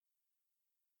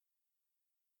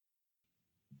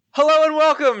Hello and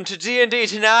welcome to D&D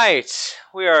Tonight.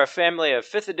 We are a family of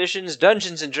 5th edition's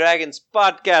Dungeons & Dragons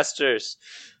podcasters.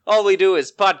 All we do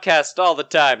is podcast all the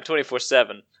time,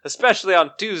 24/7, especially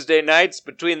on Tuesday nights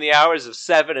between the hours of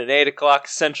 7 and 8 o'clock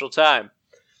Central Time.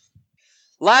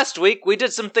 Last week, we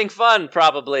did something fun,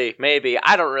 probably, maybe,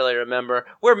 I don't really remember.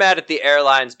 We're mad at the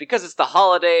airlines because it's the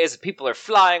holidays and people are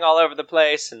flying all over the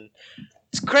place, and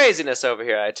it's craziness over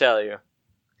here, I tell you.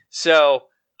 So,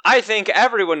 I think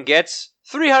everyone gets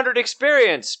 300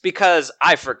 experience, because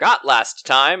I forgot last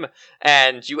time,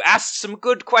 and you asked some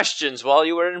good questions while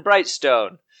you were in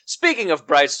Brightstone. Speaking of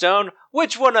Brightstone,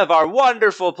 which one of our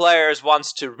wonderful players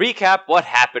wants to recap what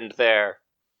happened there?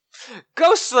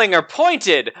 Ghostslinger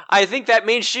pointed! I think that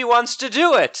means she wants to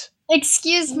do it!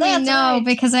 Excuse me, That's no, right.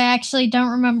 because I actually don't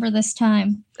remember this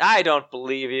time. I don't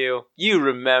believe you. You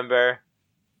remember.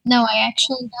 No, I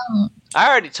actually don't. I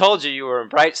already told you were in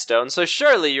Brightstone, so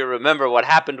surely you remember what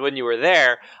happened when you were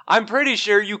there. I'm pretty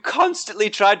sure you constantly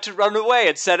tried to run away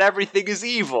and said everything is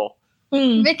evil.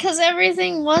 Because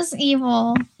everything was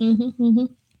evil. They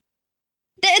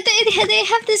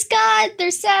have this god,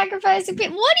 they're sacrificing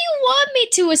people. What do you want me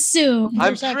to assume?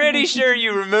 I'm pretty sure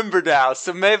you remember now,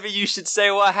 so maybe you should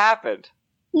say what happened.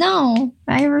 No,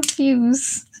 I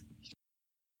refuse.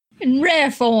 In rare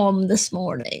form this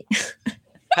morning.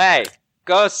 Hey,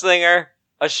 Ghostslinger,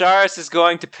 Asharis is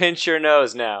going to pinch your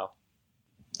nose now.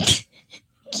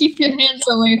 Keep your hands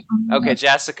away from me. Okay,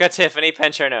 Jessica, Tiffany,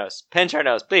 pinch her nose. Pinch her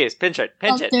nose, please. Pinch it. I'll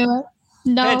Pinch it. do it.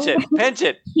 No. Pinch it. Pinch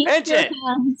it. Keep Pinch your it.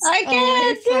 hands I can't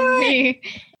away do from it. me.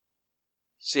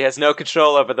 She has no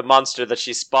control over the monster that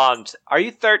she spawned. Are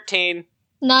you 13?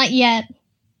 Not yet.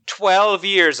 12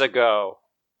 years ago.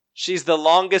 She's the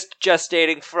longest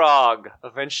gestating frog.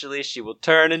 Eventually, she will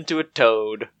turn into a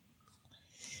toad.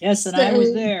 Yes, and I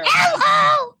was there.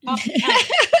 Hello!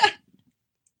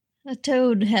 A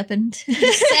toad happened.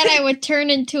 You said I would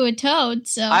turn into a toad,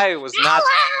 so... I was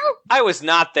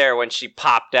not there when she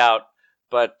popped out,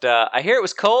 but I hear it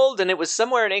was cold and it was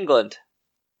somewhere in England.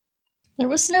 There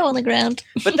was snow on the ground.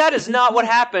 But that is not what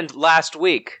happened last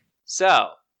week. So,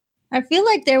 I feel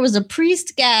like there was a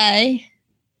priest guy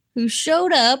who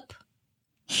showed up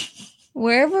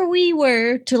wherever we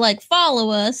were to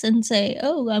follow us and say,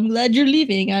 "Oh, I'm glad you're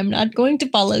leaving. I'm not going to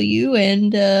follow you,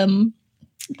 and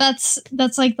That's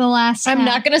like the last I'm half.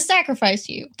 not going to sacrifice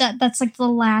you." That's like the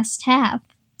last half.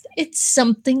 It's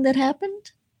something that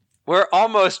happened. we're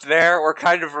almost there. We're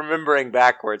kind of remembering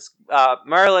backwards.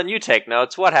 Merlin, you take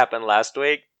notes. What happened last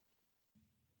week?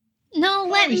 No,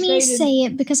 let we me stated- say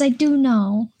it because I do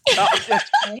know.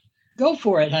 Go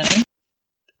for it, honey.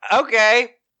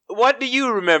 Okay. What do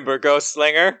you remember,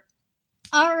 Ghostslinger?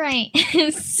 All right.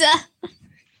 So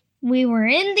we were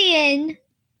in the inn.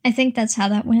 I think that's how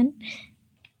that went.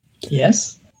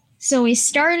 Yes. So we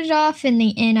started off in the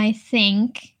inn, I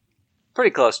think.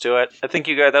 Pretty close to it. I think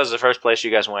you guys, that was the first place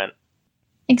you guys went.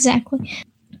 Exactly.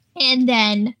 And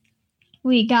then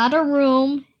we got a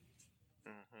room.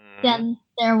 Mhm. Then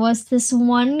there was this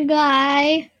one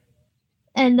guy.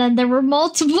 And then there were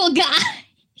multiple guys.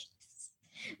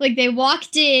 Like they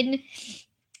walked in.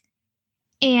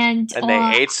 And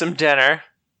they ate some dinner.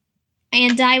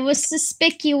 and I was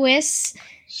suspicious.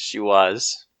 She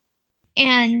was.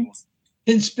 And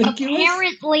Conspicuous.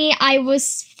 apparently I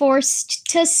was forced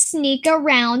to sneak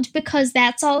around because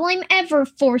that's all I'm ever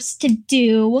forced to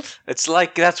do. It's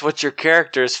like that's what your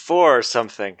character is for or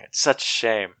something. It's such a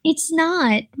shame. It's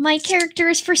not. My character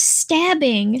is for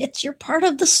stabbing. It's your part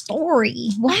of the story.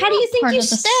 Well, how I'm do you not think part you of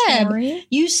the stab? story.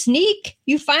 You sneak,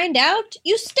 you find out,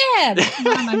 you stab.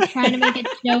 Mom, I'm trying to make a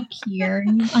joke here.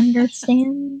 You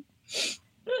understand?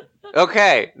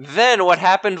 Okay, then what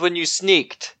happened when you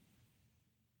sneaked?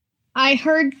 I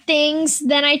heard things,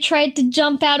 then I tried to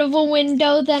jump out of a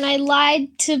window, then I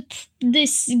lied to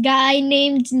this guy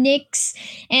named Nix,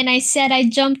 and I said I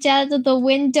jumped out of the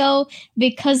window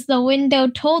because the window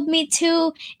told me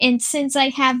to, and since I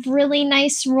have really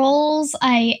nice rolls,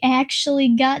 I actually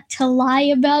got to lie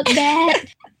about that.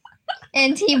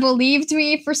 And he believed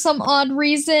me for some odd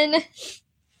reason.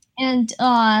 And,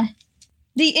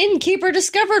 The innkeeper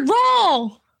discovered raw.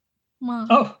 Mom,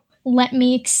 Oh, let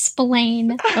me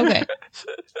explain. Okay.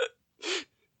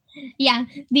 Yeah,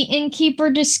 the innkeeper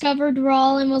discovered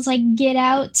Rawl and was like, get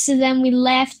out. So then we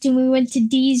left and we went to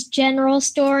Dee's general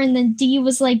store. And then Dee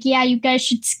was like, yeah, you guys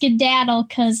should skedaddle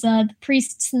because the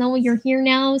priests know you're here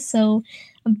now. So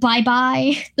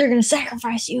bye-bye. They're going to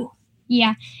sacrifice you.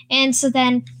 Yeah. And so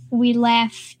then we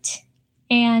left.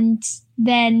 And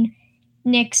then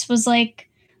Nyx was like,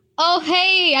 oh,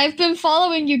 hey, I've been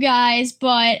following you guys,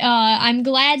 but I'm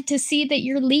glad to see that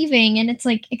you're leaving. And it's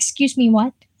like, excuse me,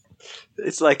 what?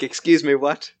 It's like, excuse me,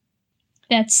 what?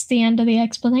 That's the end of the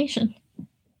explanation.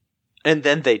 And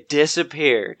then they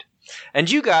disappeared. And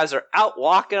you guys are out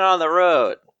walking on the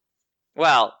road.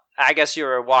 Well, I guess you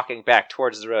were walking back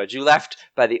towards the road. You left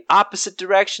by the opposite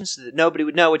direction so that nobody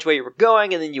would know which way you were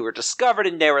going, and then you were discovered,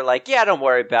 and they were like, yeah, don't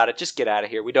worry about it. Just get out of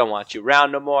here. We don't want you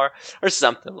around no more, or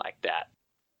something like that.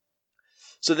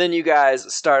 So then you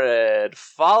guys started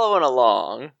following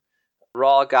along.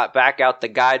 Rawl got back out the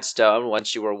guide stone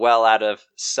once you were well out of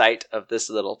sight of this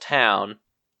little town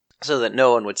so that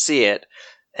no one would see it.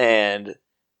 And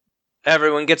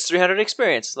everyone gets 300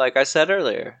 experience, like I said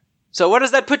earlier. So what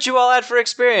does that put you all at for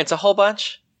experience? A whole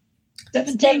bunch?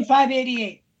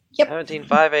 17,588. Yep.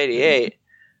 17,588.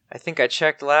 I think I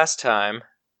checked last time.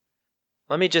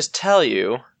 Let me just tell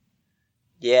you.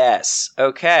 Yes,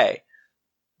 okay.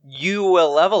 You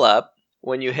will level up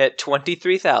when you hit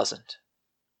 23,000.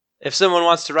 If someone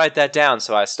wants to write that down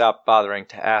so I stop bothering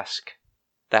to ask,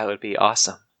 that would be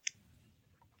awesome.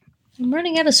 I'm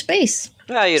running out of space.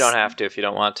 Well, you don't have to if you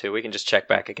don't want to. We can just check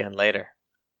back again later.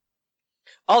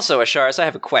 Also, Asharis, I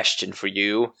have a question for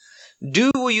you.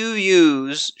 Do you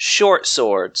use short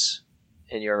swords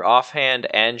in your offhand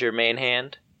and your main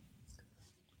hand?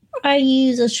 I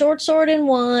use a short sword in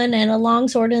one and a long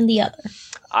sword in the other.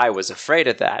 I was afraid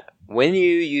of that. When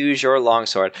you use your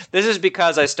longsword, this is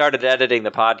because I started editing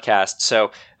the podcast,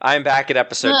 so I'm back at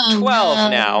episode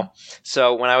 12 now.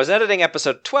 So when I was editing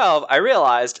episode 12, I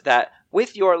realized that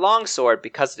with your longsword,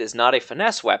 because it is not a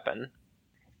finesse weapon,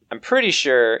 I'm pretty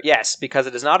sure, yes, because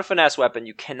it is not a finesse weapon,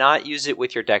 you cannot use it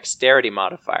with your dexterity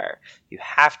modifier. You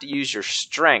have to use your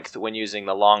strength when using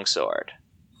the longsword.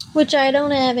 Which I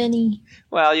don't have any.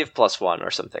 Well, you have +1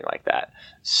 or something like that.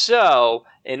 So,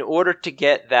 in order to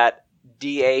get that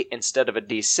D8 instead of a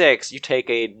D6, you take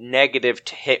a negative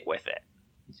to hit with it.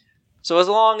 So as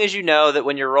long as you know that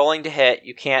when you're rolling to hit,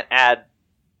 you can't add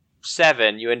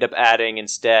 7, you end up adding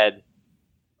instead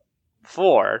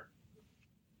 4,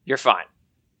 you're fine.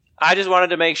 I just wanted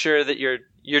to make sure that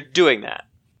you're doing that.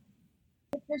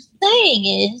 The thing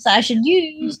is, I should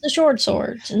use the short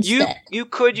swords instead. You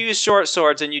could use short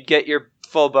swords and you'd get your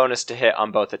full bonus to hit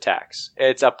on both attacks.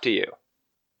 It's up to you.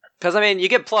 Because, I mean, you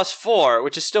get +4,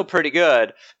 which is still pretty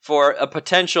good, for a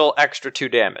potential extra 2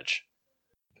 damage.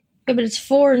 Yeah, but it's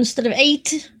 4 instead of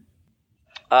 8.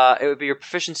 It would be your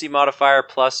proficiency modifier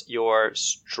plus your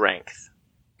strength.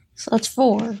 So that's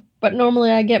 4. But normally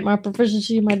I get my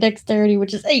proficiency and my dexterity,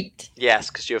 which is 8.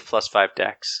 Yes, because you have +5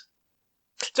 dex.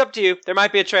 It's up to you. There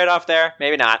might be a trade-off there.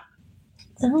 Maybe not.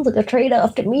 Sounds like a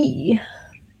trade-off to me.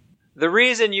 The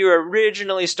reason you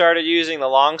originally started using the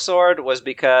longsword was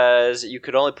because you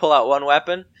could only pull out one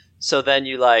weapon, so then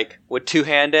you, would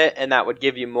two-hand it, and that would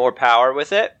give you more power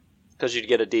with it, because you'd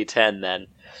get a D10 then.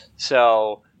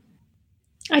 So...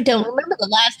 I don't remember the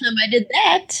last time I did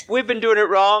that. We've been doing it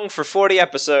wrong for 40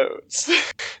 episodes.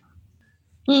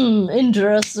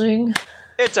 Interesting.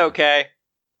 It's okay.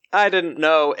 I didn't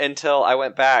know until I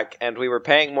went back, and we were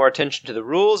paying more attention to the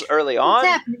rules early on. What's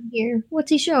happening here?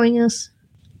 What's he showing us?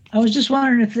 I was just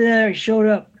wondering if it showed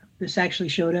up. This actually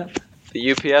showed up.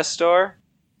 The UPS store?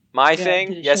 My thing?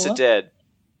 Did it Yes, show it up? did.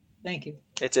 Thank you.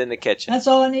 It's in the kitchen. That's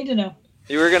all I need to know.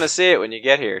 You were going to see it when you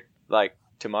get here,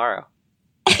 tomorrow.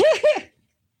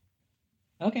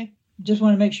 Okay. Just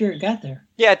want to make sure it got there.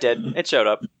 Yeah, it did. It showed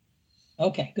up.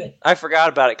 Okay, good. I forgot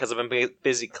about it because I've been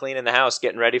busy cleaning the house,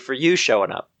 getting ready for you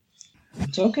showing up.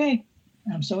 It's okay.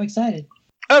 I'm so excited.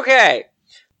 Okay.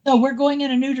 No, we're going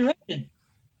in a new direction.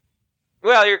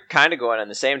 Well, you're kind of going in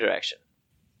the same direction.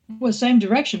 Well, same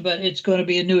direction, but it's going to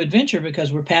be a new adventure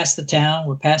because we're past the town,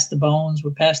 we're past the bones,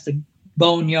 we're past the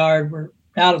boneyard, we're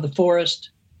out of the forest.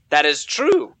 That is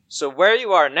true. So where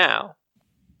you are now,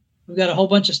 We've got a whole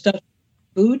bunch of stuff,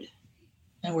 food,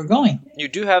 and we're going. you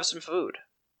do have some food.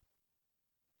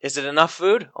 Is it enough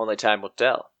food? Only time will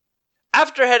tell.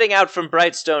 After heading out from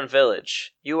Brightstone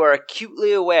Village, you are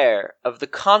acutely aware of the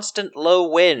constant low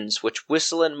winds which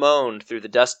whistle and moan through the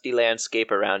dusty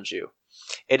landscape around you.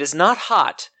 It is not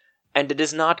hot, and it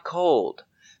is not cold,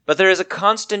 but there is a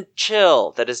constant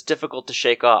chill that is difficult to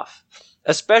shake off,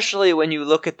 especially when you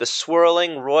look at the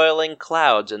swirling, roiling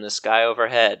clouds in the sky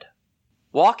overhead.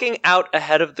 Walking out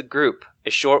ahead of the group a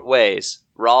short ways,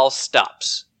 Rawl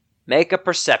stops. Make a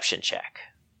perception check.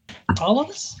 All of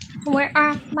us? Where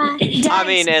are my dice? I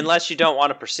mean, unless you don't want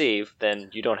to perceive, then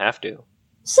you don't have to.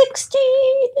 16!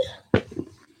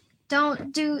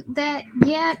 Don't do that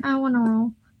yet. I want to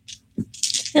roll.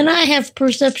 And I have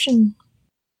perception.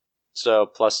 So,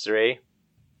 +3.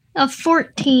 A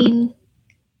 14.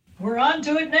 We're on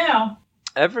to it now.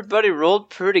 Everybody rolled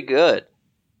pretty good.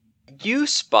 You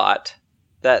spot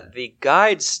that the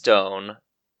guide stone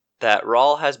that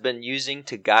Rawl has been using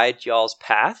to guide y'all's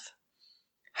path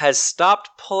has stopped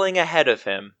pulling ahead of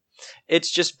him.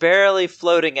 It's just barely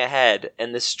floating ahead,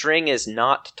 and the string is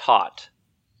not taut.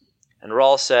 And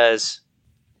Rawl says,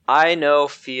 I know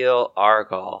feel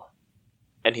Argal.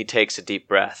 And he takes a deep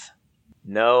breath.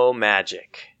 No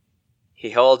magic.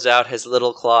 He holds out his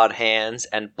little clawed hands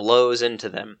and blows into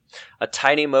them. A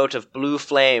tiny mote of blue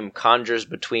flame conjures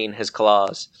between his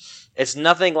claws. It's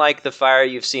nothing like the fire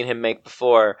you've seen him make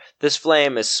before. This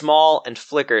flame is small and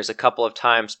flickers a couple of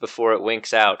times before it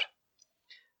winks out.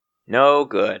 No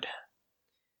good.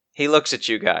 He looks at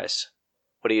you guys.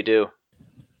 What do you do?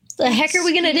 The heck are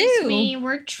we gonna Excuse do? me,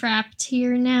 we're trapped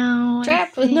here now. I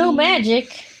Trapped with no think.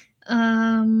 magic.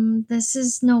 This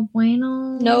is no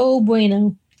bueno. No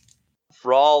bueno.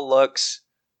 Rawl looks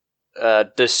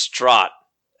distraught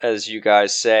as you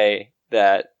guys say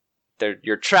that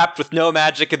you're trapped with no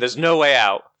magic and there's no way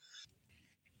out.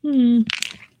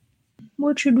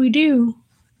 What should we do?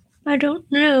 I don't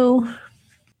know.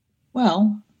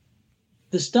 Well,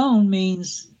 the stone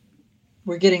means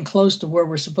we're getting close to where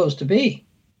we're supposed to be.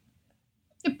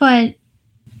 But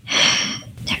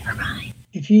never mind.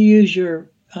 If you use your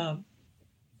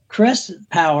crest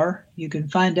power, you can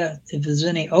find out if there's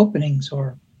any openings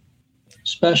or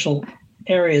special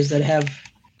areas that have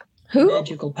Who?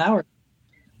 magical power.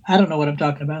 I don't know what I'm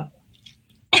talking about.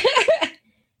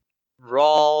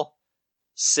 Rawl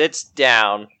sits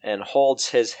down and holds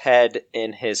his head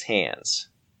in his hands.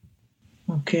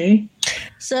 Okay.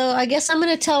 So I guess I'm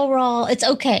gonna tell Rawl it's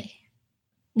okay.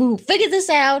 We'll figure this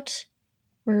out.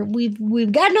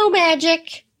 We've got no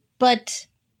magic, but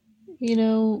you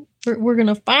know we're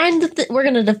gonna find we're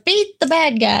gonna defeat the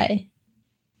bad guy.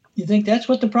 You think that's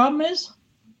what the problem is?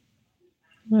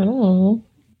 I don't know.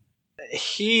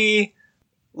 He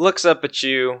looks up at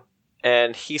you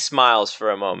and he smiles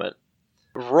for a moment.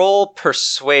 Roll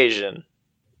persuasion.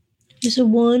 Just a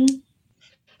 1.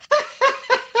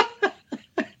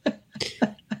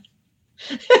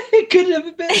 It couldn't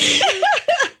have been.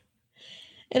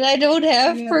 And I don't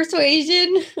have Yeah.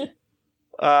 persuasion.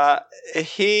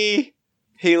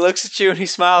 He looks at you and he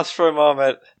smiles for a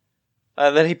moment,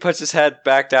 and then he puts his head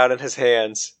back down in his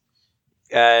hands,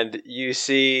 and you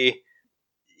see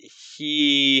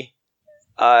he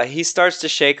starts to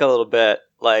shake a little bit,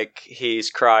 like he's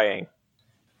crying.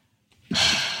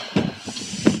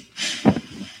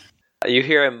 You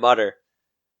hear him mutter,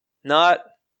 "Not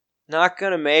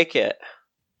gonna make it.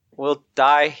 We'll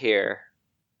die here.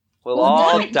 We'll We'll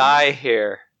all die. die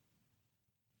here."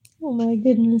 Oh my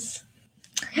goodness.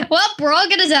 Well, we're all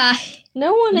gonna die.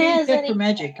 No one What do you has get any for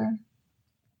magic?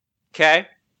 Okay,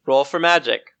 roll for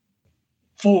magic.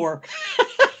 4.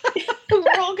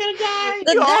 We're all gonna die.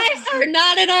 The Y'all- dice are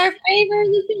not in our favor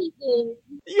this evening.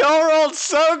 Y'all rolled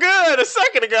so good a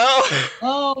second ago.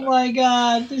 Oh my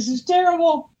god, this is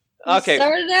terrible. We Okay,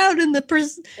 started out in the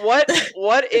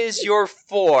what is your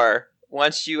 4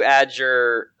 once you add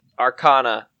your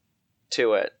Arcana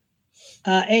to it?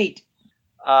 8.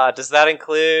 Does that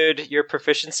include your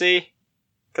proficiency?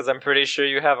 Because I'm pretty sure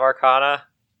you have Arcana.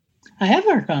 I have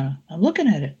Arcana. I'm looking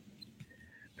at it.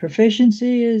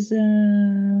 Proficiency is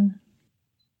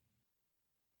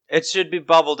It should be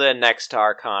bubbled in next to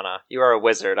Arcana. You are a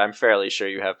wizard. I'm fairly sure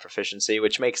you have proficiency,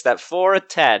 which makes that 4 a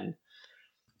 10.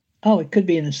 oh, it could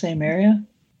be in the same area.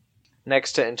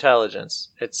 Next to intelligence,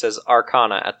 it says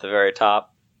Arcana at the very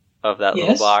top of that little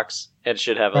Yes. box. It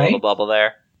should have a Right. little bubble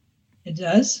there. It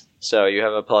does. So you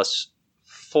have a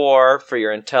 +4 for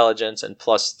your intelligence and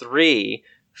 +3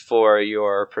 for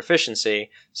your proficiency.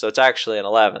 So it's actually an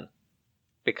 11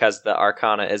 because the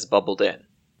Arcana is bubbled in.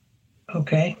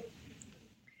 Okay.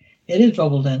 It is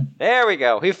bubbled in. There we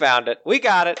go. We found it. We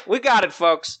got it. We got it,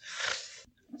 folks.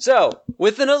 So,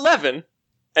 with an 11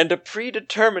 and a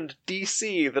predetermined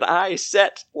DC that I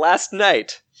set last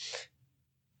night,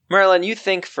 Merlin, you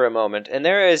think for a moment, and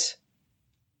there is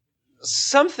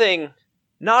something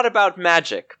not about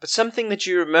magic, but something that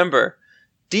you remember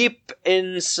deep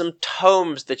in some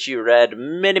tomes that you read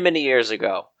many, many years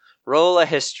ago. Roll a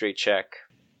history check.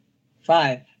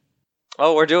 5.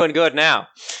 Oh, we're doing good now.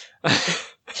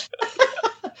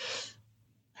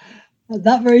 I'm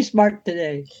not very smart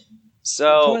today.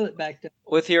 So, Toilet back there.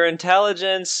 with your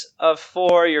intelligence of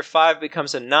 4, your 5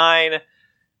 becomes a 9.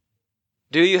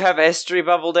 Do you have history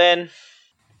bubbled in?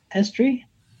 History?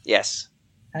 Yes.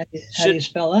 How do you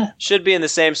spell that? Should be in the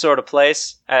same sort of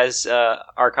place as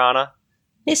Arcana.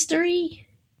 History.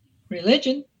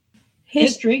 Religion.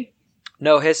 His- History.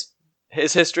 No, his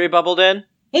history bubbled in?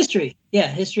 History. Yeah,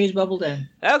 history is bubbled in.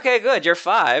 Okay, good. Your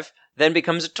 5 then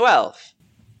becomes a 12.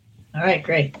 All right,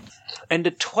 great. And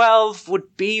a 12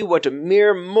 would be what a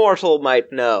mere mortal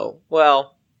might know.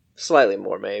 Well, slightly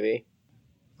more, maybe.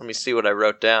 Let me see what I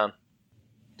wrote down.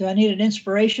 Do I need an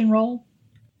inspiration roll?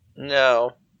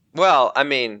 No. Well, I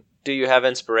mean, do you have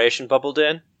inspiration bubbled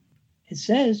in? It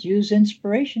says use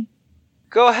inspiration.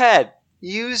 Go ahead.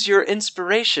 Use your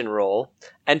inspiration roll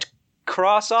and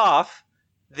cross off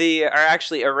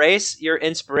erase your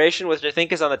inspiration, which I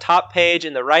think is on the top page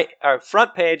in the right,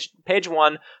 front page, page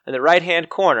 1, in the right-hand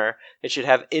corner. It should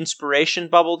have inspiration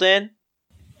bubbled in.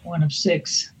 1 of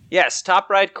 6. Yes, top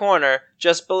right corner,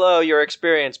 just below your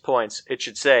experience points, it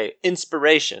should say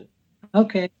inspiration.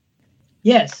 Okay.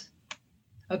 Yes.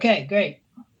 Okay, great.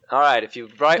 All right, if you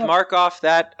mark off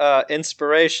that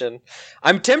inspiration,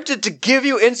 I'm tempted to give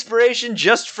you inspiration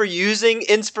just for using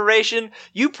inspiration.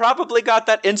 You probably got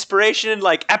that inspiration in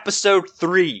like episode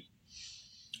 3.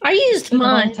 I used It's been a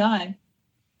long mine. time.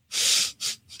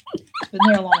 It's been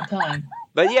there a long time.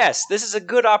 But yes, this is a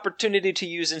good opportunity to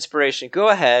use inspiration. Go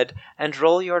ahead and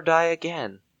roll your die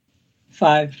again.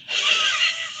 5.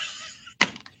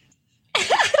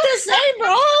 The same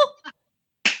roll.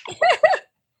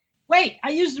 Wait, I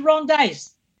used the wrong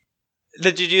dice.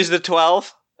 Did you use the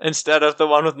 12 instead of the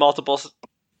one with multiple?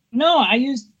 No, I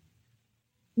used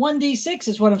 1d6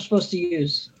 is what I'm supposed to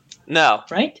use, No,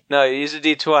 right? you use a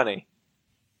d20.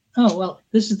 Oh, well,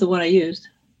 this is the one I used.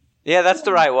 Yeah, that's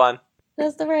the right one.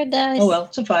 That's the right dice. Oh, well,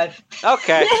 it's a 5.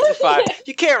 Okay, it's a 5.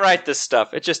 You can't write this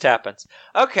stuff. It just happens.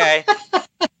 Okay.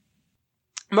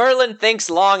 Merlin thinks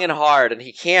long and hard, and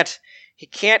he can't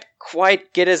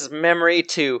quite get his memory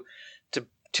to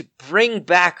bring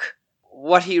back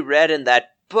what he read in that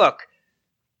book.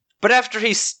 But after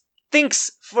he thinks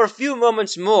for a few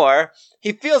moments more,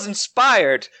 he feels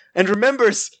inspired and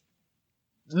remembers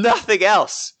nothing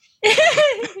else.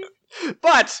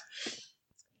 But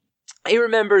he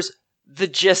remembers the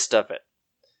gist of it.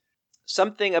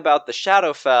 Something about the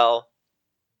Shadowfell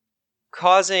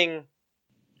causing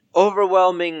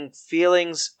overwhelming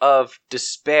feelings of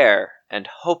despair and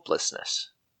hopelessness.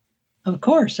 Of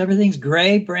course, everything's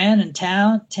gray, brown, and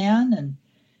tan, and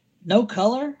no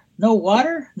color, no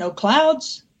water, no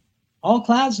clouds. All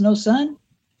clouds, no sun.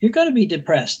 You're going to be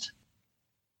depressed.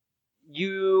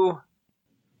 You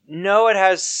know it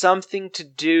has something to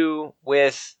do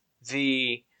with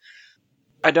the...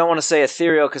 I don't want to say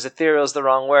ethereal because ethereal is the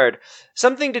wrong word.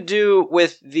 Something to do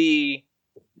with the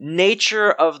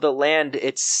nature of the land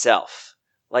itself.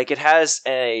 Like it has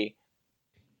a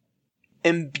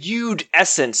imbued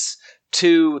essence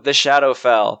to the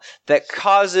Shadowfell that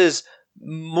causes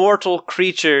mortal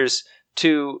creatures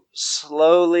to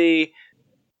slowly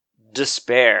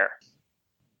despair.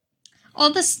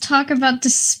 All this talk about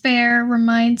despair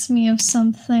reminds me of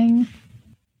something.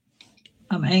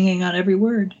 I'm hanging on every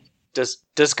word. Does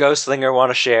Ghostlinger want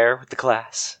to share with the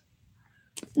class?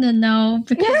 No,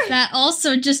 because that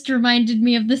also just reminded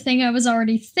me of the thing I was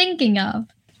already thinking of.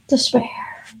 Despair.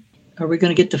 Are we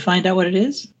going to get to find out what it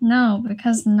is? No,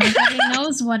 because nobody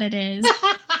knows what it is.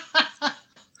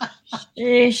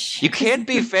 Ish. You can't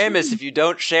be famous if you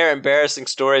don't share embarrassing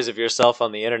stories of yourself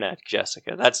on the internet,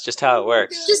 Jessica. That's just how it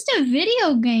works. It's just a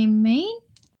video game, mate.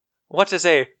 What is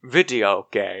a video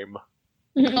game?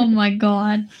 Oh my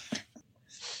god.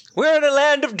 We're in a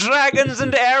land of dragons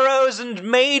and arrows and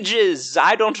mages.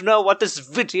 I don't know what this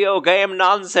video game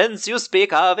nonsense you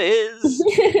speak of is.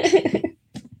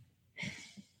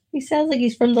 He sounds like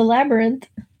he's from the labyrinth.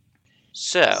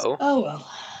 So, Oh,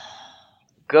 well.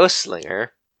 Ghostlinger,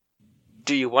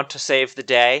 do you want to save the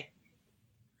day?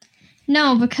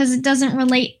 No, because it doesn't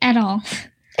relate at all.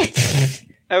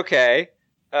 Okay.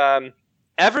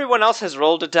 Everyone else has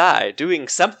rolled a die, doing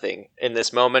something in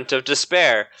this moment of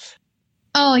despair.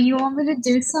 Oh, you want me to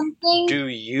do something? Do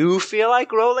you feel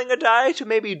like rolling a die to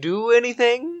maybe do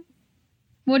anything?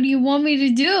 What do you want me to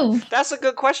do? That's a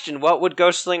good question. What would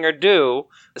Ghostlinger do,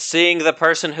 seeing the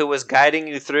person who was guiding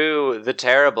you through the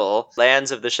terrible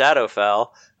lands of the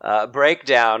Shadowfell break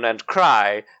down and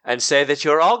cry and say that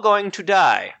you're all going to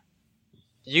die?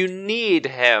 You need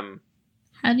him.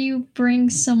 How do you bring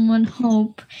someone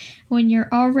hope when you're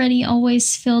already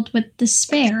always filled with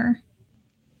despair?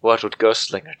 What would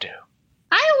Ghostlinger do?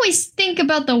 I always think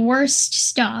about the worst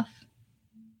stuff.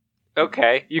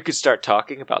 Okay, you could start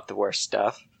talking about the worst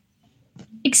stuff.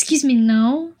 Excuse me,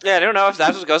 no? Yeah, I don't know if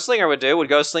that's what Ghostlinger would do. Would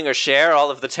Ghostlinger share all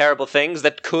of the terrible things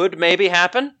that could maybe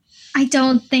happen? I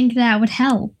don't think that would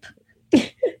help.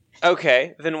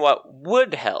 Okay, then what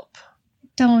would help?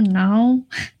 Don't know.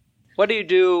 What do you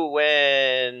do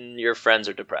when your friends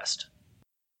are depressed?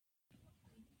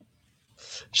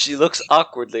 She looks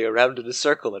awkwardly around in a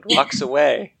circle and walks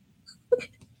away.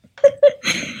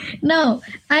 No,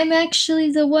 I'm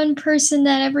actually the one person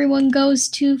that everyone goes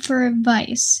to for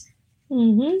advice.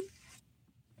 Mm-hmm.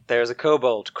 There's a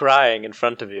kobold crying in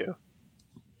front of you.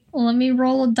 Let me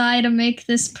roll a die to make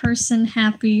this person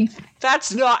happy.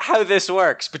 That's not how this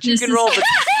works, but you This can is- roll the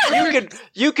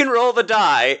you can roll the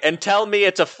die and tell me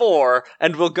it's a 4,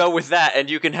 and we'll go with that, and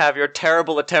you can have your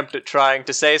terrible attempt at trying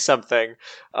to say something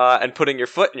and putting your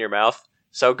foot in your mouth.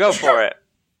 So go for it.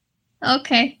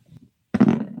 Okay.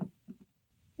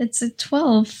 It's a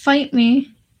 12. Fight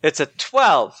me. It's a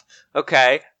 12.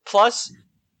 Okay. Plus,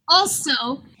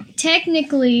 Also,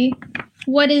 technically,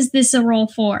 what is this a roll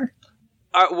for?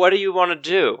 what do you want to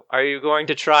do? Are you going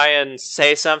to try and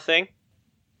say something?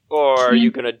 Or are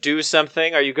you going to do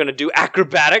something? Are you going to do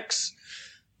acrobatics?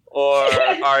 Or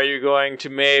are you going to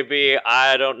maybe,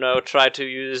 I don't know, try to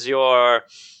use your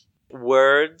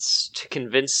words to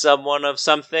convince someone of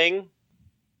something?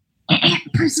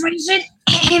 Persuasion?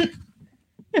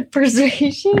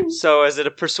 Persuasion. So is it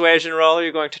a persuasion roll? Are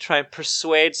you going to try and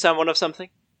persuade someone of something?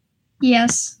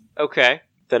 Yes. Okay,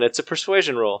 then it's a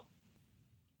persuasion roll.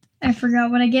 I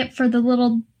forgot what I get for the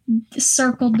little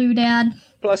circle doodad.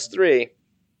 Plus 3.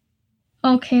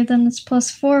 Okay, then it's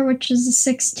 +4, which is a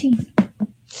 16.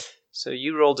 So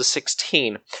you rolled a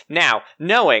 16. Now,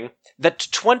 knowing that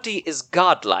 20 is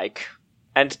godlike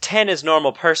and 10 is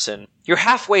normal person, you're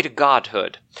halfway to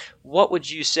godhood. What would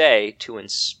you say to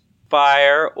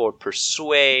inspire or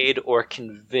persuade or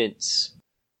convince?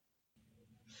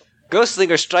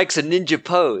 Ghostlinger strikes a ninja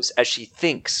pose as she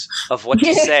thinks of what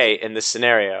to say in this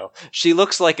scenario. She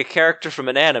looks like a character from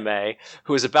an anime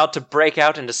who is about to break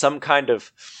out into some kind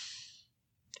of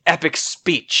epic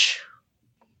speech.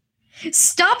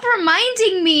 Stop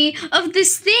reminding me of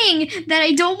this thing that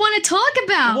I don't want to talk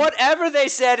about. Whatever they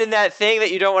said in that thing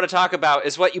that you don't want to talk about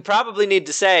is what you probably need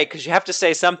to say, because you have to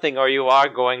say something or you are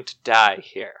going to die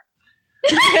here.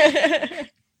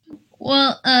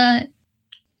 Well,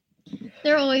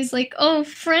 they're always like, oh,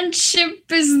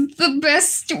 friendship is the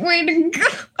best way to go.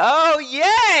 Oh,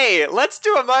 yay! Let's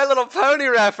do a My Little Pony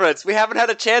reference. We haven't had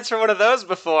a chance for one of those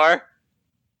before.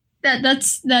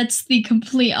 That's the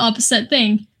complete opposite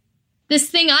thing. This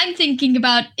thing I'm thinking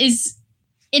about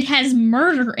it has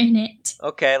murder in it.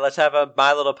 Okay, let's have a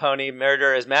My Little Pony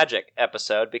Murder is Magic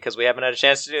episode, because we haven't had a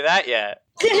chance to do that yet.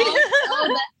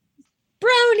 Oh,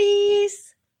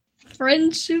 Brownies.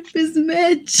 friendship is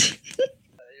magic.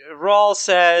 Rawl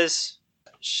says,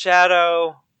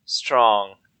 Shadow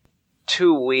strong.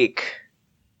 Too weak.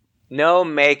 No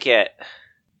make it.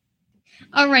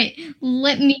 All right,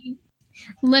 let me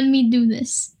do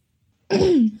this.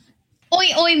 Oi,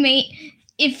 oi, mate.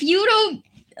 If you don't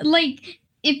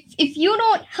if you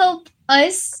don't help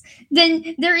us,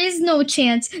 then there is no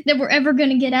chance that we're ever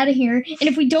gonna get out of here. And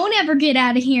if we don't ever get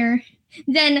out of here,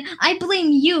 then I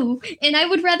blame you. And I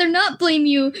would rather not blame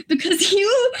you because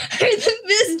you are the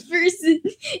best person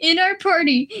in our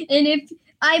party. And if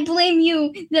I blame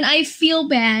you, then I feel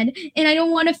bad. And I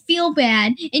don't want to feel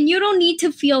bad. And you don't need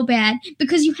to feel bad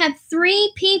because you have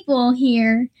 3 people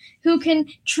here who can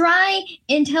try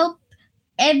and help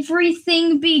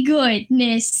everything be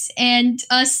goodness and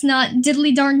us not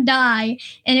diddly darn die.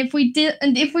 And if we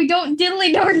don't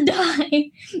diddly darn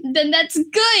die, then that's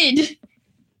good.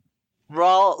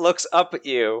 Rawl looks up at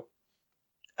you,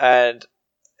 and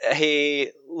he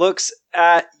looks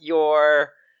at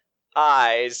your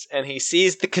eyes, and he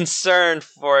sees the concern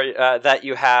for that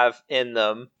you have in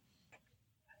them,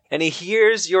 and he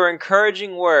hears your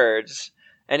encouraging words,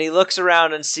 and he looks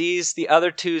around and sees the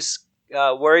other 2's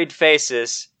worried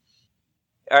faces.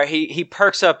 He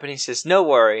perks up and he says, "No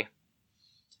worry.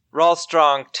 Rawl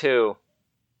strong too.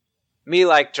 Me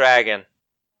like dragon."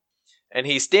 And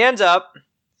he stands up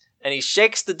and he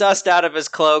shakes the dust out of his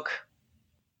cloak.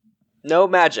 No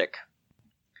magic,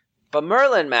 but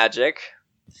Merlin magic.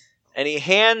 And he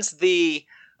hands the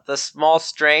small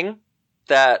string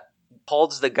that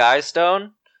holds the Guy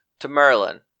Stone to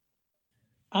Merlin.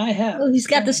 I have. Oh, he's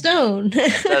got the stone.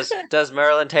 Does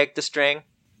Merlin take the string?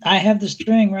 I have the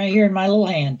string right here in my little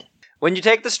hand. When you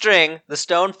take the string, the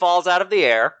stone falls out of the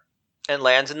air and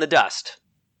lands in the dust.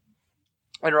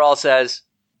 And Rawl says,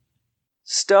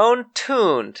 "Stone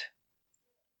tuned.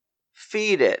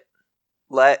 Feed it.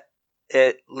 Let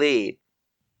it lead."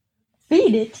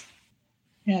 Feed it.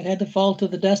 Yeah, it had to fall to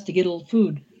the dust to get a little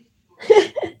food.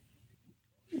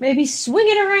 Maybe swing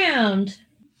it around.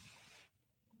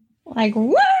 Like,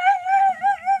 woo!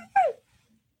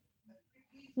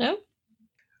 No?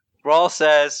 Rawl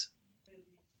says,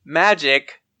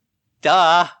 "Magic.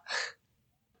 Duh."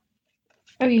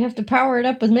 Oh, you have to power it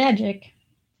up with magic.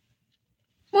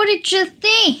 What did you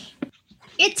think?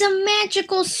 It's a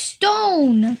magical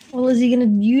stone. Well, is he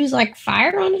going to use like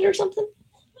fire on it or something?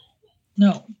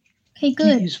 No. Okay, Can't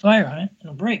good. use fire on it.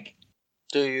 It'll break.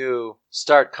 Do you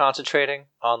start concentrating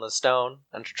on the stone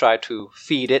and try to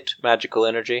feed it magical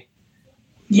energy?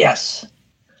 Yes.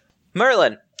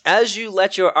 Merlin, as you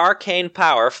let your arcane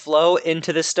power flow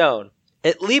into the stone,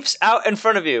 it leaps out in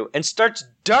front of you and starts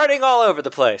darting all over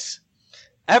the place.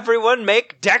 Everyone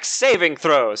make dex saving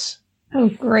throws. Oh,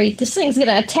 great. This thing's going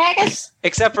to attack us?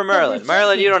 Except for Merlin.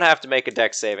 Merlin, you don't have to make a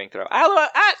dex saving throw.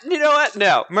 You know what?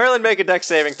 No. Merlin, make a dex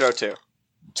saving throw too.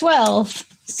 12.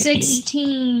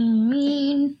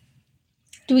 16.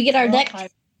 Do we get our Well,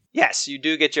 deck? Yes, you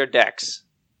do get your dex.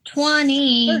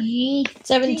 20.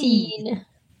 17.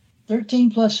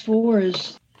 13 plus 4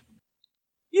 is...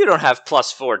 You don't have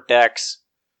 +4 dex.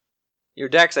 Your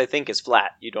dex, I think, is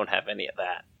flat. You don't have any of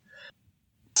that.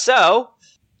 So,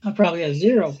 I probably have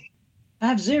 0. I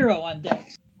have 0 on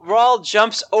dex. Rawl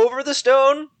jumps over the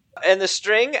stone and the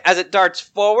string as it darts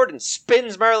forward and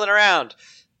spins Merlin around.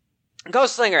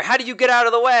 Ghostslinger, how do you get out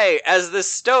of the way as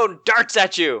this stone darts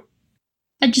at you?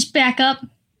 I just back up.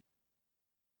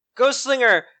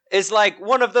 Ghostslinger is like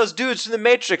one of those dudes from the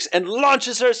Matrix and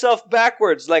launches herself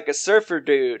backwards like a surfer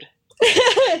dude.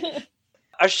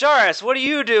 Asharis, what do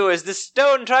you do as the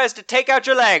stone tries to take out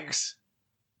your legs?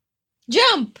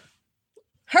 Jump!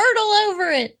 Hurdle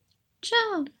over it!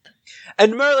 Jump.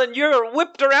 And Merlin, you're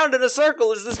whipped around in a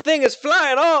circle as this thing is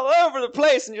flying all over the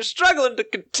place and you're struggling to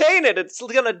contain it. It's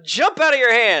gonna jump out of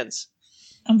your hands.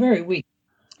 I'm very weak.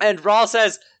 And Rawl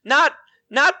says, not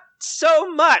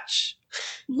so much.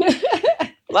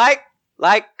 Like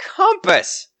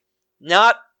compass.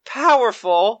 Not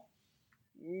powerful,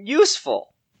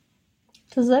 useful.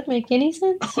 Does that make any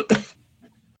sense?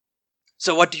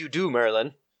 So what do you do,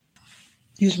 Merlin?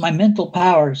 Use my mental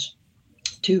powers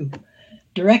to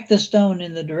direct the stone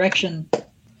in the direction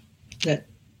that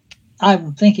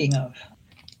I'm thinking of,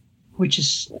 which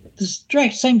is the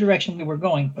same direction we were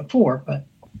going before. But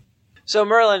So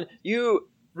Merlin, you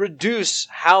reduce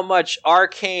how much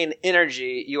arcane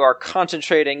energy you are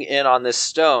concentrating in on this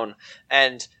stone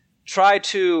and try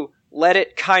to let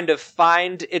it kind of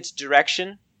find its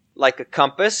direction like a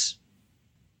compass.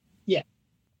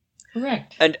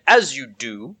 correct. And as you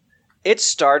do, it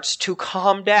starts to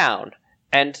calm down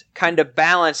and kind of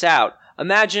balance out.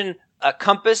 Imagine a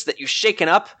compass that you've shaken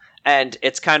up and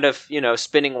it's kind of,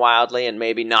 spinning wildly and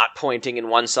maybe not pointing in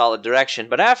one solid direction.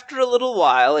 But after a little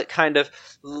while, it kind of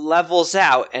levels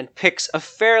out and picks a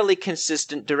fairly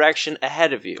consistent direction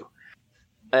ahead of you.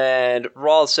 And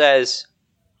Rawl says,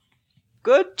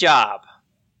 "Good job."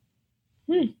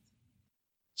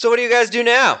 So what do you guys do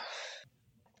now?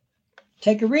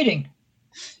 Take a reading.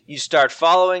 You start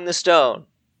following the stone.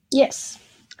 Yes.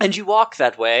 And you walk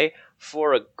that way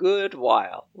for a good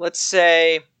while. Let's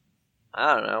say,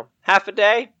 I don't know, half a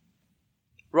day?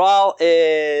 Rawl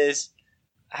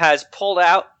has pulled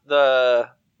out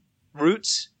the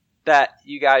roots that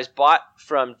you guys bought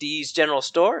from Dee's General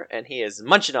Store, and he is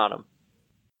munching on them.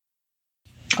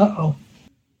 Uh-oh.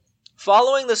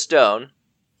 Following the stone,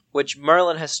 which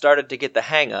Merlin has started to get the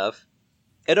hang of,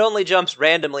 it only jumps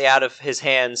randomly out of his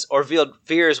hands or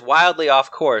veers wildly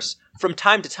off course from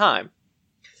time to time.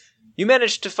 You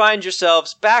manage to find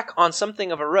yourselves back on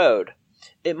something of a road.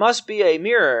 It must be a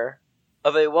mirror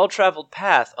of a well-traveled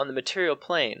path on the material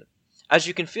plane, as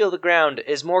you can feel the ground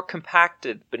is more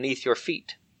compacted beneath your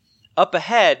feet. Up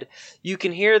ahead, you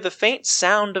can hear the faint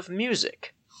sound of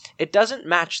music. It doesn't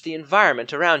match the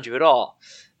environment around you at all.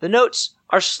 The notes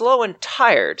are slow and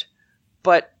tired,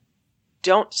 but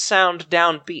don't sound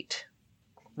downbeat.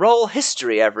 Roll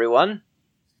history, everyone.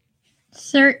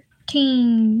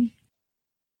 13.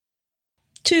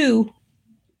 2.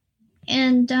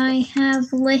 And I have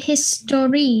La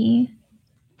History.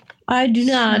 I do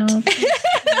not.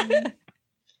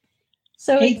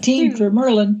 So it's 18 2. for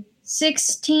Merlin.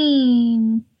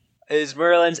 16. Is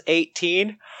Merlin's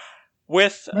 18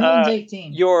 with Merlin's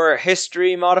 18. your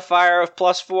history modifier of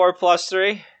 +4,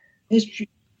 +3?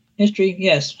 History,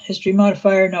 yes. History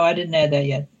modifier, no, I didn't add that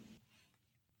yet.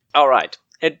 All right.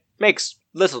 It makes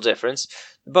little difference.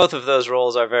 Both of those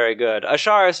rolls are very good.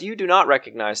 Asharis, you do not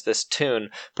recognize this tune.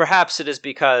 Perhaps it is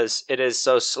because it is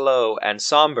so slow and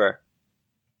somber,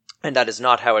 and that is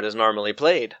not how it is normally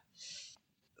played.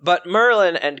 But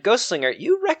Merlin and Ghostslinger,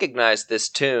 you recognize this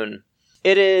tune.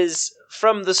 It is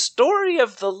from the story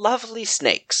of the Lovely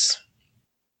Snakes.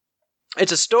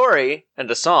 It's a story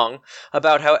and a song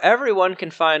about how everyone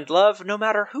can find love no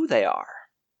matter who they are.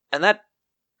 And that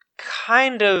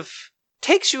kind of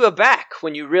takes you aback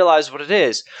when you realize what it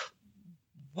is.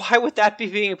 Why would that be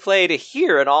being played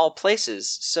here in all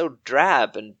places, so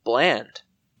drab and bland?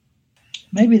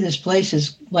 Maybe this place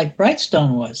is like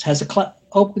Brightstone was, has a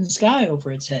open sky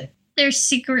over its head. There's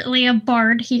secretly a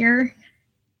bard here.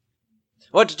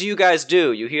 What do you guys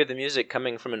do? You hear the music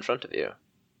coming from in front of you.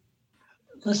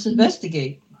 Let's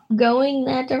investigate. Going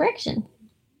that direction.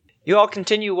 You all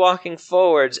continue walking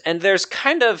forwards, and there's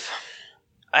kind of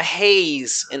a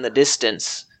haze in the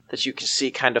distance that you can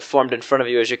see kind of formed in front of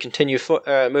you as you continue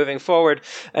moving forward,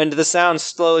 and the sound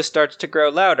slowly starts to grow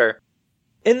louder.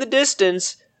 In the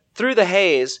distance, through the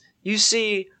haze, you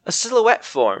see a silhouette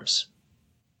forms.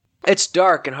 It's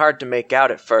dark and hard to make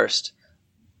out at first,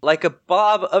 like a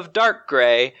blob of dark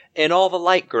gray in all the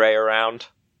light gray around.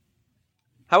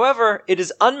 However, it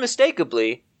is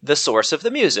unmistakably the source of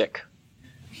the music.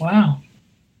 Wow.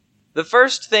 The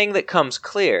first thing that comes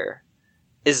clear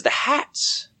is the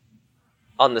hats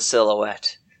on the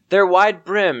silhouette. They're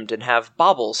wide-brimmed and have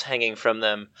baubles hanging from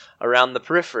them around the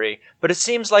periphery, but it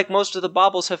seems like most of the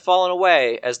baubles have fallen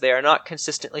away as they are not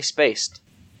consistently spaced.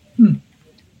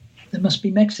 They must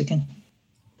be Mexican.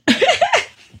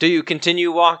 Do you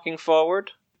continue walking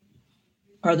forward?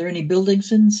 Are there any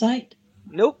buildings in sight?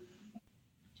 Nope.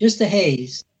 Just a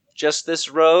haze. Just this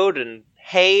road and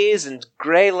haze and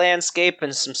gray landscape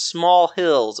and some small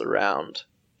hills around.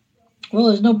 Well,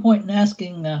 there's no point in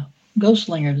asking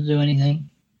Ghostslinger to do anything.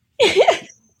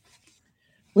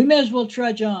 We may as well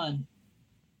trudge on.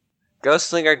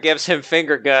 Ghostslinger gives him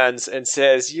finger guns and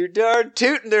says, "You darn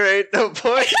tootin', there ain't no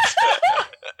point."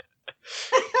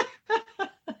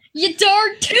 You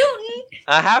darn tootin'!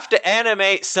 I have to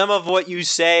animate some of what you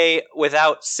say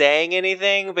without saying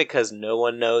anything because no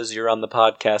one knows you're on the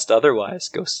podcast otherwise,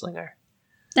 Ghostslinger.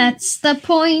 That's the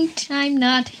point. I'm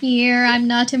not here. I'm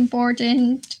not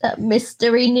important. That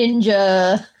mystery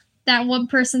ninja. That one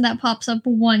person that pops up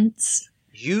once.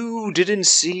 You didn't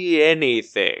see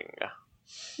anything.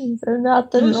 These are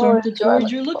not the Those aren't the droids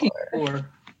droids you're looking for.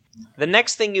 The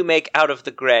next thing you make out of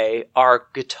the gray are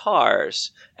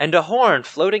guitars and a horn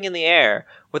floating in the air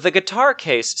with a guitar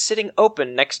case sitting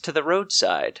open next to the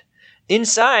roadside.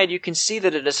 Inside, you can see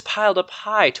that it is piled up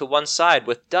high to one side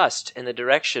with dust in the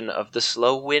direction of the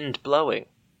slow wind blowing.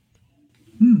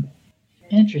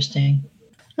 Interesting.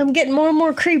 I'm getting more and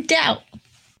more creeped out.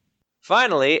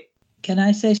 Finally, Can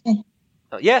I say something?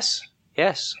 yes.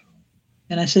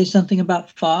 Can I say something about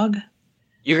fog?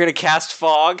 You're going to cast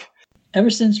fog? Ever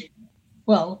since,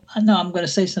 well, no, I'm going to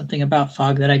say something about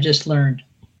fog that I just learned.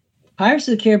 Pirates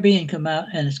of the Caribbean come out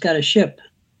and it's got a ship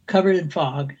covered in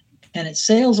fog and it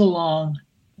sails along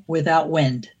without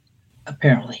wind,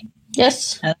 apparently.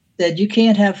 Yes. And I said, you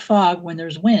can't have fog when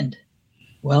there's wind.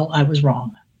 Well, I was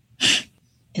wrong.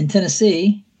 In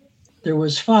Tennessee, there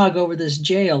was fog over this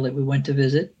jail that we went to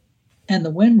visit, and the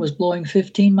wind was blowing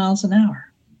 15 miles an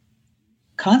hour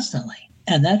constantly.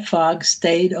 And that fog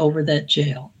stayed over that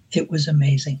jail. It was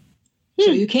amazing.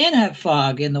 So you can have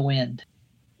fog in the wind.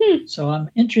 So I'm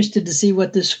interested to see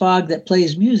what this fog that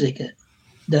plays music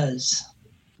does.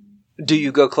 Do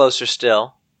you go closer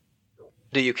still?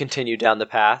 Do you continue down the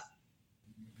path?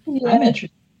 Yeah. I'm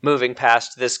interested. Moving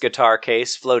past this guitar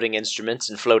case, floating instruments,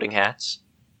 and floating hats?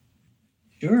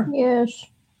 Sure. Yes.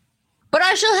 But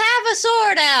I shall have a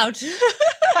sword out.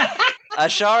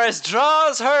 Asharis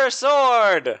draws her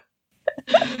sword!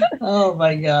 Oh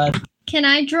my God. Can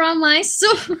I draw my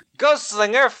sword?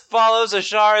 Ghostslinger follows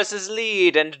Asharis'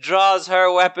 lead and draws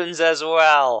her weapons as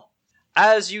well.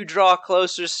 As you draw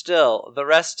closer still, the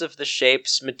rest of the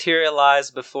shapes materialize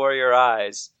before your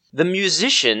eyes. The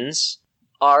musicians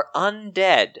are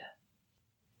undead,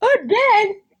 Or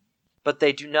dead. but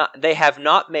they have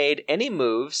not made any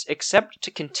moves except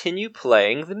to continue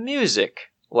playing the music.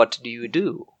 What do you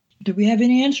do? Do we have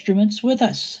any instruments with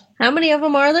us? How many of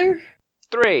them are there?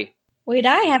 3. Wait,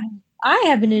 I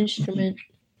have an instrument.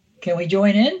 Can we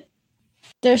join in?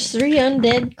 There's 3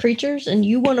 undead creatures, and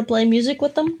you want to play music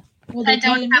with them? Well, I they're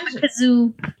don't playing have a music.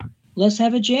 kazoo. Let's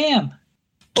have a jam.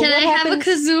 But Can what I have a happens-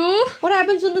 kazoo? What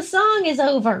happens when the song is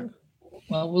over?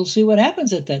 Well, we'll see what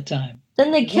happens at that time.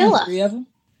 Then they There's kill only us. 3 of them.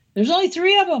 There's only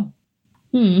 3 of them.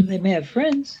 They may have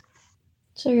friends.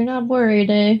 So you're not worried,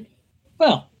 eh?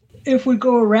 Well, if we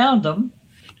go around them,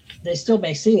 they still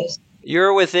may see us.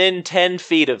 You're within 10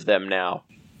 feet of them now.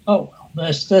 Oh,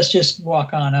 well, let's just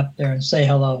walk on up there and say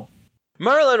hello.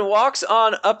 Merlin walks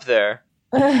on up there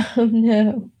Oh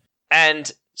no.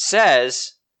 and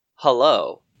says,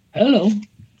 "Hello." Hello.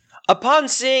 Upon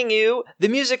seeing you, the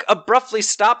music abruptly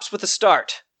stops with a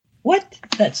start. What?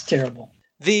 That's terrible.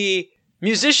 The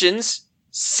musicians,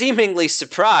 seemingly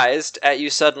surprised at you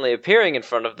suddenly appearing in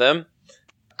front of them,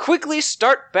 quickly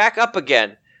start back up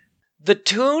again. The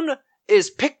tune is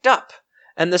picked up,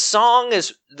 and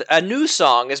a new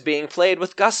song is being played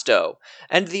with gusto,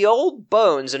 and the old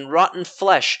bones and rotten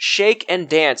flesh shake and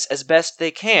dance as best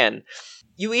they can.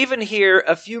 You even hear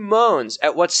a few moans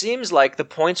at what seems like the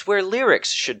points where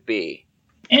lyrics should be.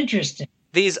 Interesting.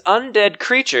 These undead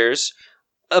creatures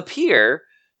appear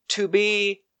to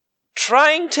be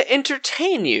trying to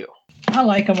entertain you. I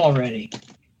like them already.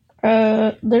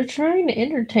 They're trying to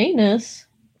entertain us.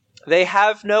 They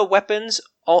have no weapons.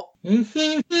 I'm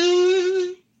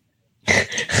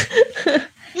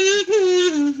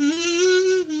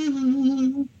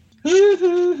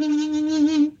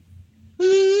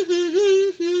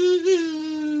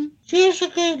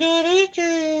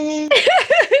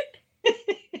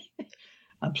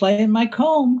playing my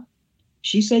comb.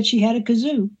 She said she had a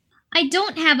kazoo. I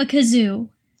don't have a kazoo.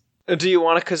 Do you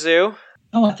want a kazoo?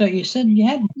 Oh, I thought you said you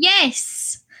had.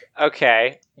 Yes.